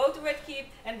 if you go to Red Keep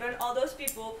and burn all those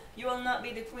people, you will not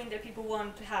be the queen that people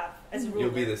want to have as a ruler.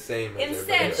 You'll be the same as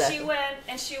instead,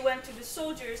 she went to the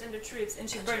soldiers and the troops and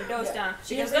she burned those down.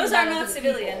 Because those are not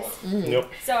civilians. Mm-hmm.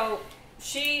 Yep. So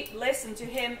she listened to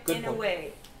him in a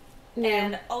way.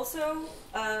 And also,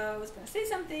 I was going to say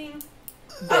something.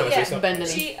 She, I have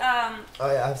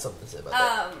something to say about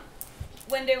that.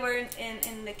 When they were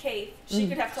in the cave, she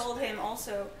could have told him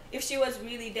also, if she was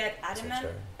really that adamant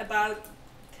about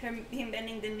him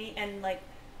bending the knee and like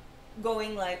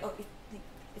going like, oh,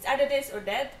 it's either this or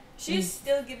that, she's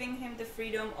still giving him the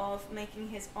freedom of making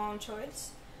his own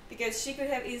choice. Because she could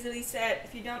have easily said,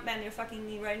 if you don't bend your fucking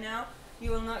knee right now,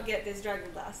 you will not get this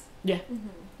dragon glass. Yeah. Mm-hmm.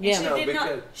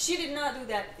 Yeah. She did not do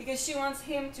that because she wants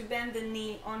him to bend the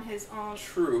knee on his own.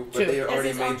 True, but they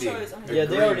already made the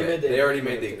agreement. They already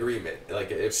made the agreement.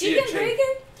 Like if she can break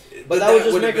it. But that would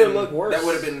just make her look worse. That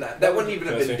would have been that wouldn't even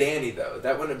have been Dany though.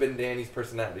 That wouldn't have been Dany's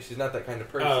personality. She's not that kind of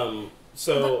person.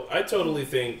 So I totally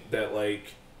think that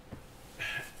like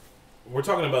we're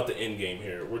talking about the end game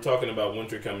here. We're talking about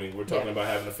winter coming. We're talking about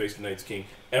having to face the Night's King.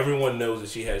 Everyone knows that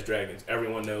she has dragons.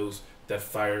 Everyone knows that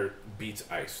fire beats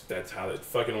ice. That's how it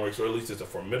fucking works, or at least it's a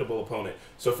formidable opponent.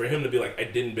 So for him to be like, I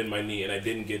didn't bend my knee and I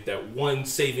didn't get that one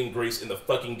saving grace in the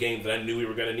fucking game that I knew we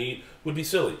were gonna need would be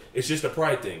silly. It's just a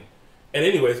pride thing. And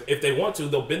anyways, if they want to,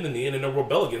 they'll bend the knee and then they'll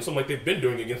rebel against them like they've been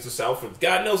doing against the South for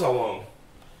God knows how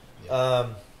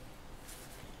long.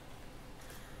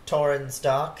 Torrhen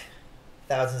Stark,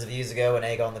 thousands of years ago when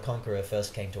Aegon the Conqueror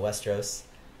first came to Westeros,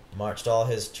 marched all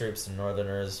his troops and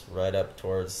Northerners right up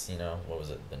towards, what was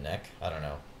it, the neck? I don't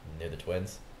know, near the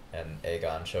twins. And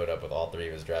Aegon showed up with all 3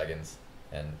 of his dragons,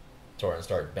 and Torrhen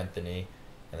Stark bent the knee,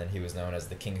 and then he was known as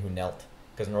the King Who Knelt.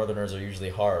 Because Northerners are usually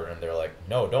hard, and they're like,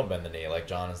 no, don't bend the knee. Like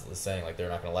John is saying, like they're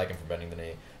not going to like him for bending the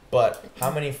knee. But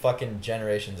how many fucking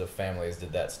generations of families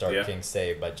did that Stark King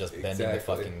save by just bending the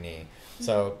fucking knee?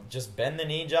 So just bend the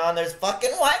knee, John. There's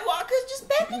fucking White Walkers. Just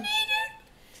bend the knee,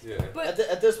 dude. Yeah. But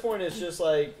at this point, it's just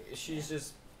like she's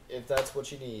just if that's what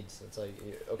she needs. It's like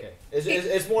okay.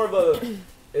 It's more of a.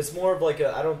 It's more of like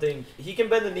a. I don't think he can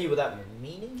bend the knee without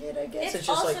meaning it. I guess it's just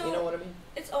also, like you know what I mean.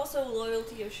 It's also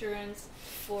loyalty assurance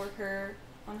for her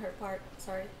on her part.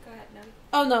 Sorry, go ahead, Nelly.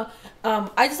 Oh no,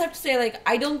 I just have to say like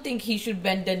I don't think he should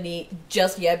bend the knee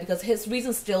just yet because his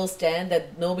reasons still stand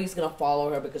that nobody's gonna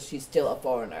follow her because she's still a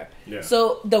foreigner. Yeah.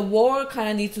 So the war kind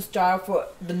of needs to start for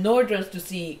the Northerns to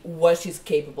see what she's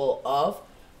capable of.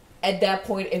 At that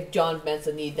point, if John bends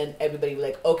the knee, then everybody will be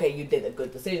like, okay, you did a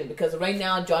good decision. Because right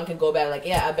now, John can go back like,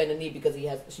 yeah, I bent the knee because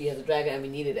she has a dragon and we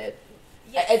needed it.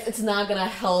 Yeah. It's not going to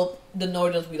help the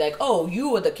Northerns be like, oh,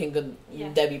 you were the king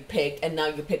that we picked, and now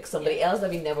you pick somebody else that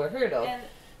we never heard of.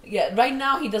 And right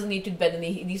now, he doesn't need to bend the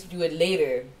knee. He needs to do it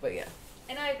later, but yeah.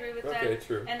 And I agree with that. Okay,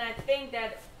 true. And I think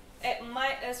that it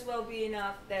might as well be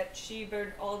enough that she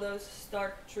burned all those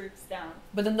Stark troops down.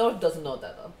 But the North doesn't know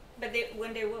that, though. But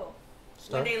when they will.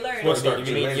 When they learn.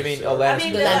 You mean the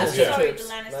Lannister troops.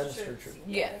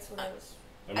 Yeah. That's what I was...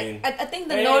 I think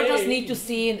the Northerners need to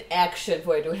see in action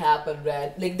for it to happen,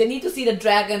 Red. Like, they need to see the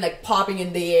dragon, like, popping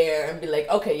in the air and be like,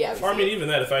 okay, yeah. Or, I mean, even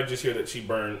that, if I just hear that she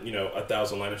burned,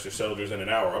 1,000 Lannister soldiers in an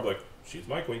hour, I'm like, she's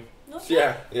my queen.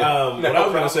 Yeah. What I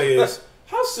was going to say is,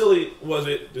 how silly was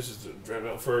it, this is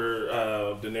for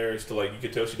Daenerys to, like, you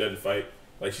could tell she doesn't fight.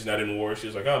 Like, she's not in war. She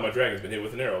was like, oh, my dragon's been hit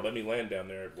with an arrow. Let me land down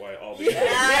there while all the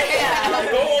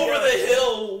go over the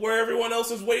hill where everyone else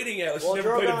is waiting at. Like, she's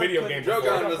never played a video game before.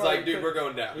 Drogon was like, dude, we're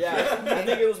going down. Yeah, I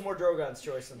think it was more Drogon's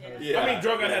choice than hers. Yeah. I mean,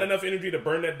 Drogon had enough energy to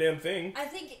burn that damn thing. I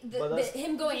think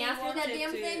him going after that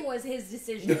damn thing was his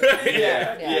decision.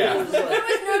 Yeah. There was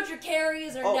no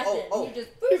Dracarys or nothing. He just...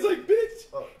 He's like, bitch.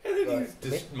 And then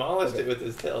he demolished it with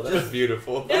his tail. That was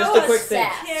beautiful. Just a quick thing.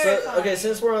 So, okay,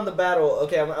 since we're on the battle,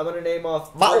 okay, I'm going to name off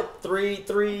three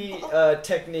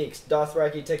techniques,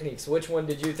 Dothraki techniques. Which one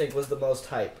did you think was the most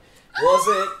hype?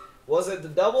 Was it the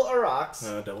double Aurochs?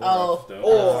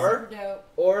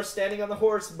 Or standing on the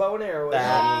horse, bow and arrow,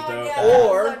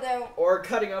 or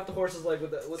cutting off the horses like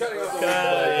with the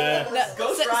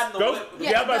Ghost riding the whip.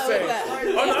 Yeah, I'm about to say.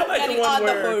 I like the one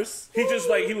where he just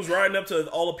he was riding up to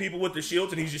all the people with the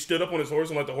shields and he just stood up on his horse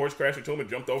and let the horse crash into him and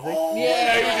jumped over him.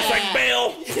 Yeah, he was just like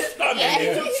bail.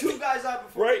 He took 2 guys out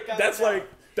before. Right, that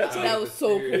was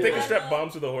so cool. If they could strap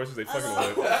bombs to the horses, they fucking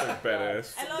would. That's like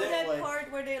badass. I love that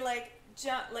part where they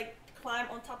jump, climb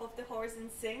on top of the horse and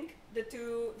sink. The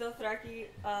 2 Dothraki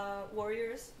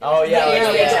warriors. Oh yeah.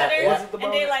 And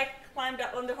they climbed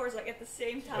up on the horse at the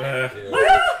same time.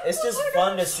 It's just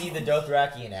fun to see the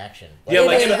Dothraki in action. In real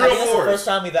This is the force. first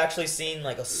time we've actually seen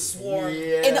a swarm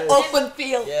in the open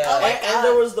field. Yeah. Oh my and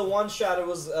there was the one shot. It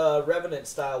was Revenant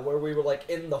style where we were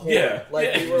in the horde. Yeah.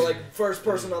 We were first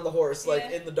person on the horse,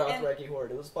 in the Dothraki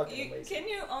horde. It was fucking amazing. Can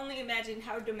you only imagine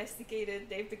how domesticated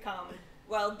they've become?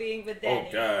 While being with Dany.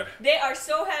 Oh God! They are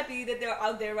so happy that they're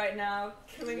out there right now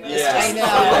killing us. Yeah. I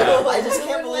know. I just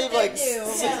can't believe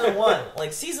season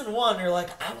 1. Season 1, you're like,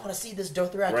 I want to see this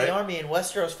Dothraki army in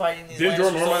Westeros fighting these. Did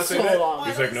Jordan Mormont say that?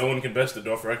 He's like, no one can best the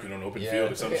Dothraki on open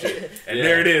field or some shit. And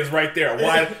there it is, right there.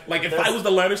 Why? If I was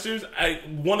the Lannisters,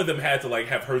 one of them had to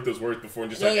have heard those words before and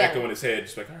just echo in his head,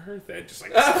 just I heard that, just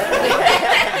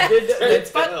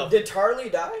Did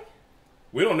Tarly die?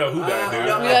 We don't know who died, dude.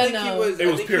 I think he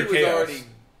was pure chaos. already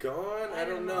gone? I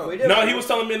don't know. No, he was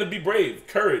telling men to be brave.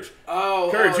 Courage.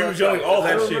 Courage. He was yelling all that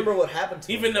shit. I don't remember what happened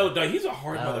to him. Even though he's a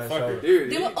hard motherfucker.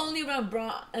 Dude, they were only around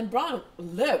Braun, and Braun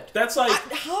lived. That's like...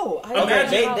 how?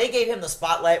 They gave him the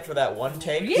spotlight for that one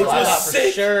take. Yeah. So I thought for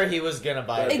sick. sure he was going to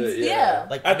buy it. Yeah.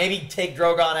 Like, maybe take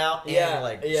Drogon out.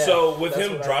 So with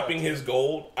him dropping his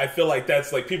gold, I feel like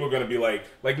that's like people are going to be like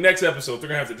next episode, they're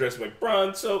going to have to dress like,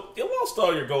 Braun, so you lost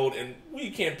all your gold and we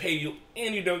can't pay you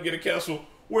and you don't get a castle.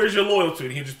 Where's your loyalty?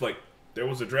 And he just like, there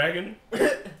was a dragon.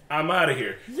 I'm out of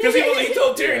here. Because he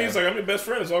told Tyrion, he's like, I'm your best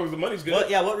friend as long as the money's good. Well,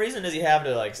 yeah, what reason does he have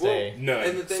to like stay? Well, none.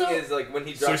 And the thing is, like, when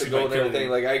he dropped the gold and everything,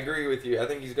 like, I agree with you. I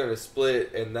think he's going to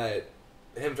split, and that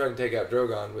him trying to take out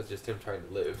Drogon was just him trying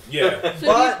to live. Yeah.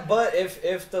 but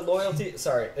if the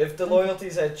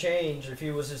loyalties had changed, if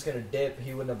he was just gonna dip,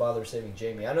 he wouldn't have bothered saving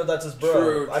Jaime. I know that's his bro.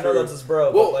 True. I know that's his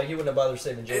bro, Well, but like he wouldn't have bothered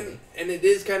saving Jaime. And it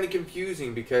is kind of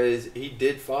confusing because he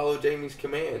did follow Jaime's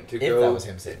command to go. If that was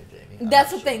him saving Jaime.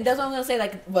 That's the thing. That's what I'm gonna say.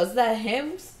 Like, was that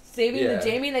him saving the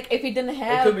Jaime? Like, if he didn't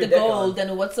have the gold,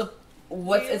 then what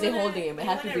is he holding him? It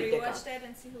has to be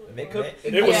Dickon.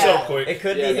 It was so quick. It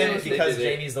could be him because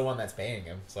Jaime's the one that's paying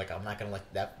him. It's like, I'm not gonna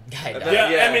let that guy die.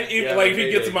 Yeah, I mean, if he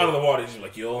gets him out of the water, he's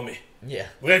like, you owe me. Yeah.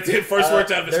 That's it. First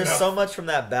words out of his mouth. There's so much from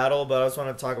that battle, but I just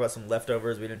want to talk about some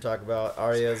leftovers we didn't talk about.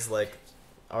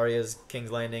 Arya's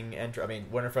King's Landing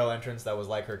Winterfell entrance, that was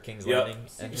like her King's Landing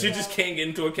entrance. She just can't get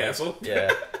into a castle. Yeah,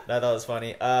 that was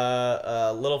funny.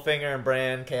 Littlefinger and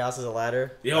Bran, Chaos is a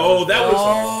Ladder. Yo, that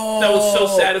was so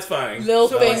satisfying.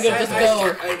 Littlefinger just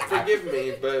go. Forgive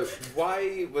me, but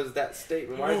why was that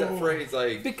statement? Why is that phrase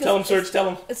like? Because tell him, Serge. Tell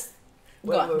him.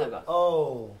 Go.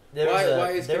 Oh,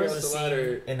 why is there was Chaos a the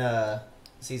Ladder in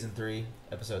season 3,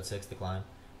 episode 6, The Climb,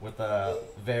 with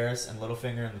Varys and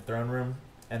Littlefinger in the throne room.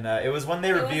 And it was when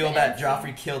they revealed that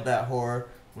Joffrey killed that whore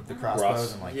with the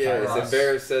crossbows and like. Yes, and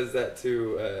Varys says that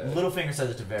to. Littlefinger says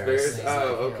it to Varys.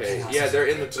 Oh, okay. Yeah, they're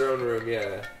in the throne room.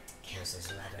 Yeah.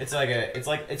 It's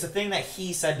a thing that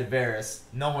he said to Varys.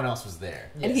 No one else was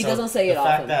there, and he doesn't say it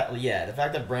often. The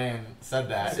fact that Bran said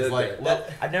that is like.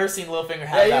 I've never seen Littlefinger that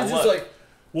have that look. Like,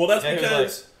 well, that's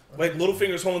because. Like,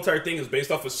 Littlefinger's whole entire thing is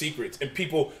based off of secrets and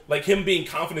people, like him being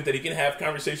confident that he can have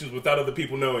conversations without other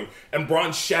people knowing. And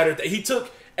Bronn shattered that. He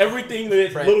took everything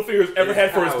that Littlefinger's ever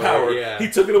had for his power. Yeah. He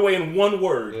took it away in one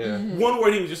word. Yeah. One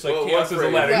word, he was just like, Chaos is a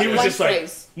Ladder. He was just like,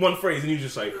 one phrase, and he was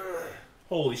just like,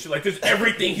 holy shit. Like, there's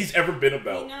everything he's ever been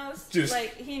about.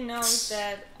 He knows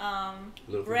that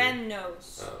Bran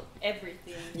knows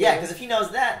everything. Yeah, because if he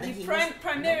knows that, then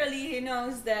primarily he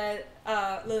knows that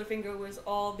Littlefinger was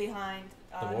all behind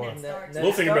Ned Stark.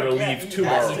 Littlefinger better leave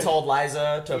tomorrow. He told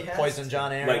Liza to poison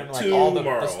Jon Arryn, like all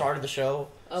the start of the show.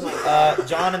 Oh my God.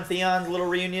 Jon and Theon's little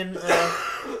reunion.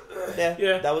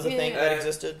 That was a thing that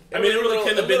existed. I mean, it really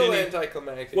couldn't have been any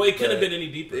anticlimactic. Well, it couldn't have been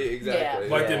any deeper. Exactly.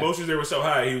 Like the emotions there were so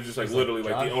high, he was just like literally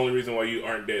like the only reason why you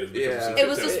aren't dead is because it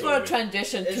was just for a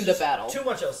transition to the battle. Too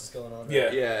much else is going on.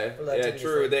 Yeah,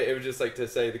 true. It was just like to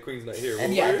say the queen's not here.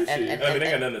 And, where is she? I mean,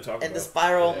 they got nothing to talk about. And the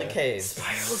spiral in the cave.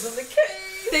 Spirals in the cave.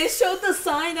 They showed the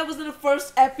sign that was in the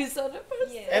first episode.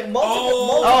 And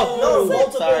multiple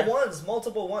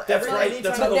ones. That's right.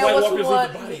 That's how the White Walkers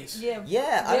leave the bodies.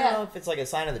 Yeah, I don't know if it's like a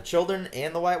sign of the children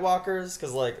and the White Walkers,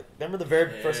 because like remember the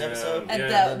very first episode.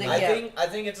 I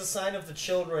think it's a sign of the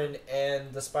children,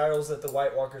 and the spirals that the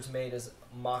White Walkers made is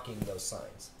mocking those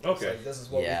signs. Okay, like, this is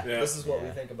what we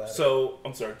think about it. So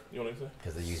I'm sorry, you want to say?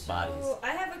 Because they use bodies. So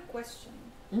I have a question.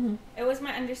 It was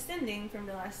my understanding from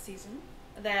the last season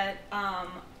that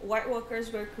White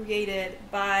Walkers were created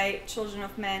by children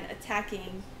of men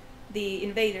attacking the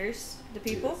invaders, the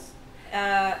people,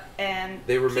 and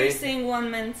they were piercing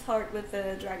one man's heart with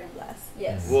a dragon blast.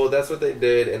 Yes. Well, that's what they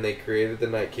did, and they created the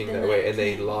Night King that way, and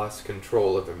they lost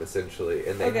control of him essentially,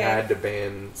 and they had to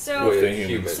ban with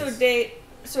humans.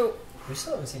 So we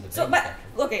still haven't seen the.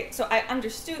 So I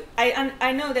understood.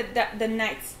 I know that the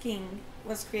Night's King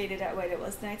was created that way. That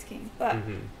was the Night's King, but.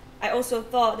 I also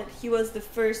thought that he was the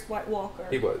first White Walker.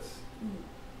 He was.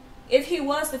 If he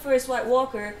was the first White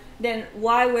Walker, then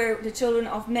why were the children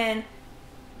of men,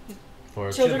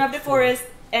 children of the forest,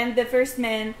 and the first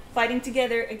men fighting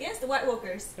together against the White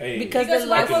Walkers? Hey. Because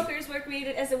White Walkers were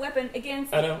created as a weapon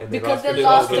against. I know. Because they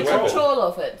lost the control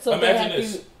of it. So imagine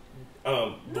this.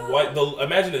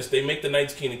 Imagine this. They make the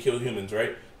Night's King and kill humans,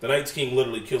 right? The Night's King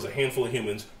literally kills a handful of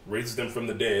humans, raises them from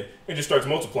the dead, and just starts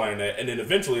multiplying that. And then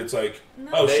eventually it's like,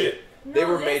 shit. They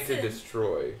were made to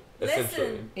destroy,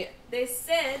 essentially. They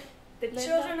said the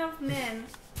children of men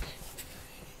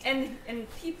and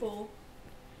people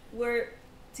were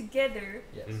together.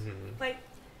 Yes. Like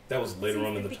that was later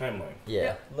on in the timeline.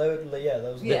 That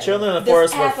was the children of the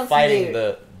forest were fighting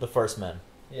the first men.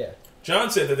 Yeah.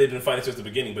 Jon said that they've been fighting since the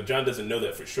beginning, but Jon doesn't know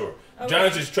that for sure. Okay.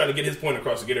 Jon's just trying to get his point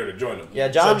across to get her to join him. Yeah,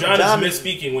 Jon is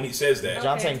misspeaking when he says that.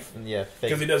 Jon's saying,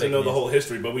 because he doesn't know the whole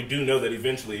history, but we do know that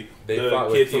eventually the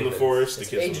kid from the forest,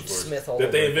 that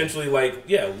they eventually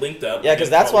linked up. Yeah, because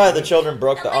that's why the children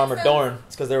broke the Armored Dorn.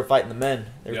 It's because they were fighting the men.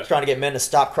 They were trying to get men to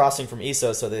stop crossing from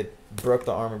Essos, so they broke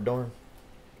the Armored Dorn.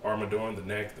 Armored Dorn, the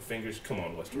neck, the fingers. Come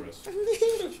on, Westeros.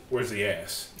 Where's the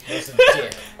ass? Where's the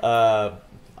dick?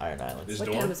 Iron Islands. Is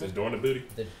Dorn the booty?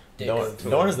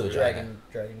 Dorn is the dragon.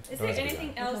 Is there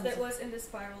anything else that was in the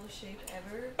spiral shape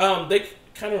ever? They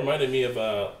kind of reminded me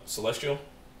of Celestial.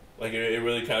 Like it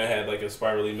really kind of had like a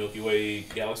spirally Milky Way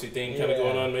galaxy thing kind of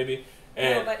going on, maybe.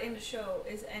 And no, but in the show,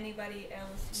 is anybody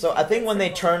else? So I think when they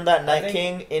turned that Night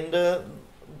King into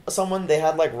someone, they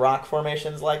had like rock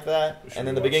formations like that, and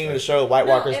in the beginning of the show, White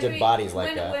Walkers did bodies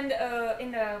like that. When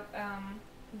in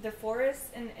the forest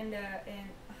in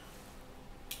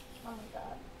oh my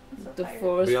god. The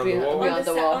forest beyond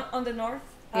the wall. On the north.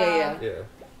 Yeah.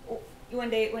 When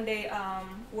they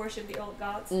worship the old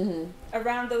gods,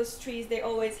 around those trees they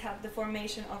always have the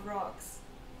formation of rocks.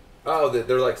 Oh,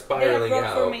 they're like spiraling they have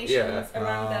rock out. formations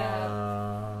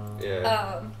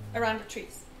around the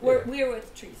trees. We're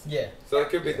with trees. Yeah. So that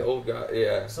could be the old guy.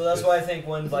 Yeah. So that's why I think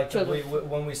when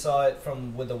we saw it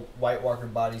with the White Walker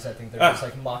bodies, I think they're just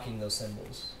like mocking those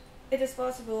symbols. It is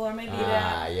possible, or maybe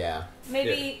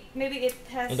maybe it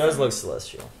has. It does look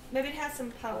celestial. Maybe it has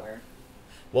some power.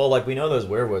 Well, like we know those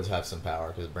werewolves have some power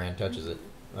because Bran touches it.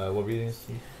 What were you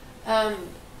saying?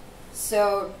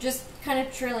 So just kind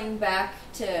of trailing back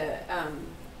to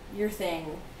your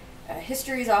thing.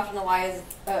 History is often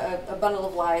a bundle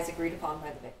of lies agreed upon by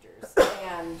the victors.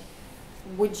 And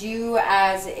would you,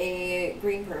 as a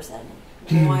green person,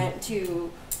 want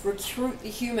to recruit the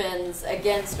humans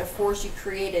against a force you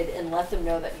created and let them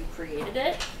know that you created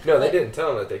it? No, they didn't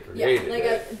tell them that they created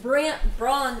it. Bran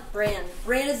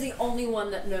is the only one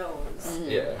that knows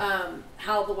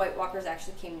how the White Walkers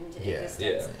actually came into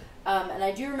existence. And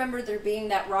I do remember there being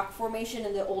that rock formation,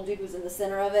 and the old dude was in the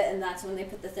center of it, and that's when they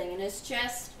put the thing in his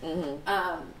chest.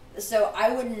 So I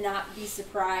would not be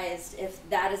surprised if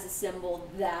that is a symbol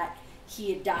that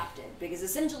he adopted, because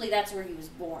essentially that's where he was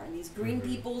born. These green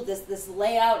people, this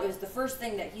layout, it was the first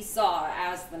thing that he saw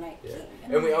as the Night King.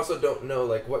 And we also don't know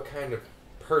like what kind of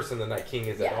person the Night King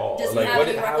is at all. Does like he have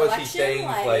any how is he saying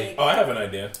like? Oh, I have an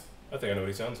idea. I think I know what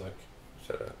he sounds like.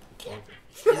 Shut up.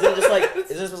 Is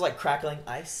it just like crackling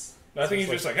ice? I think he's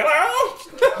just like, hello,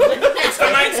 it's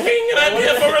the Night King, and I'm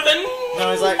here for revenge.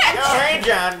 No, he's like, hey,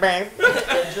 John, babe.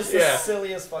 Just the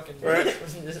silliest fucking. Right.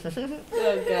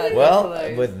 Oh god.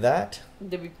 Well, with that,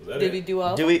 did we do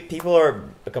all? People are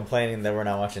complaining that we're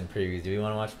not watching previews. Do we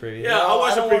want to watch previews? Yeah, I'll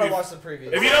watch the preview. I don't want to watch the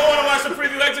preview. If you don't want to watch the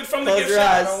preview, exit from the gift shop.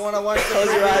 I don't want to watch the preview.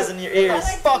 Close your eyes and your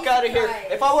ears. Fuck out of here.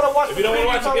 If I want to watch the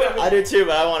preview, get out. I do too,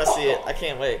 but I want to see it. I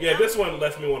can't wait. Yeah, this one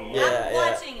left me wanting more. I'm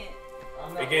watching it.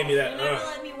 It gave me that. You never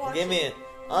let me watch Give me it.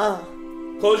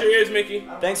 Close your ears, Mickey.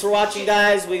 Thanks for watching,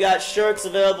 guys. We got shirts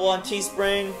available on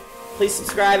Teespring. Please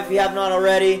subscribe if you have not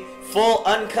already. Full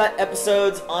uncut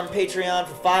episodes on Patreon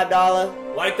for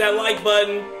 $5. Like that like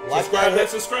button. Subscribe that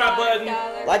subscribe button.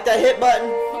 Like that hit button.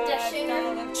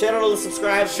 Channel to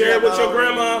subscribe. Share it with your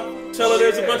grandma. Tell her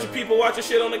there's a bunch of people watching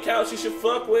shit on the couch you should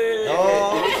fuck with.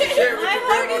 Share it with My your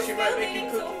heart grandma. is She might make you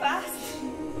beating so fast.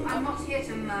 I'm not here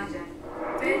to murder.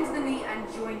 Bend the knee and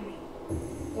join me.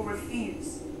 Or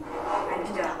refuse.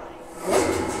 And die.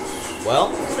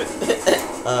 Well,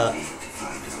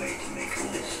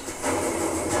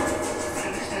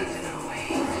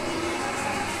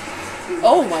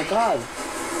 Oh my god.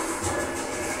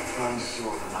 Bran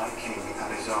saw the Night King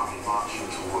and his army marching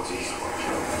towards Eastwatch.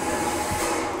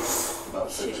 About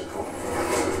 6 o'clock.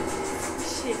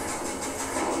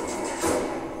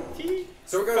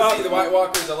 So we're going to see the White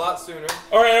Walkers a lot sooner.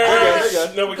 All right. We're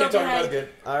good. No, we can't talk about it. Good.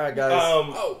 All right, guys.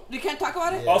 You can't talk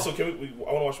about it? Also, can we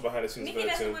I want to watch behind the scenes Mickey very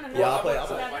doesn't soon. want to know. Yeah, I'll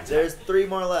play. There's 3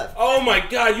 more left. Oh my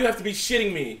god, you have to be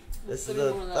shitting me. This is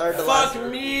the third to last.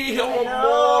 Fuck me, I want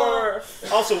more.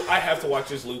 Also, I have to watch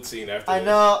this loot scene after I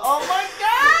know. Oh my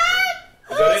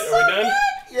god! Is that it? Are we done?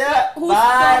 Yeah. Whose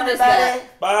Bye, phone is everybody.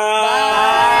 that?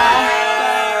 Bye.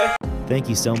 Thank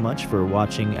you so much for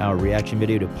watching our reaction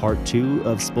video to part 2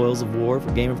 of Spoils of War for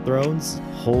Game of Thrones.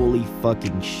 Holy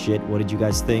fucking shit, what did you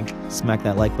guys think? Smack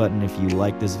that like button if you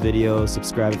like this video,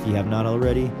 subscribe if you have not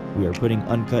already. We are putting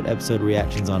uncut episode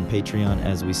reactions on Patreon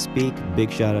as we speak.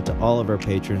 Big shout out to all of our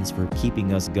patrons for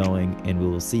keeping us going, and we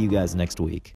will see you guys next week.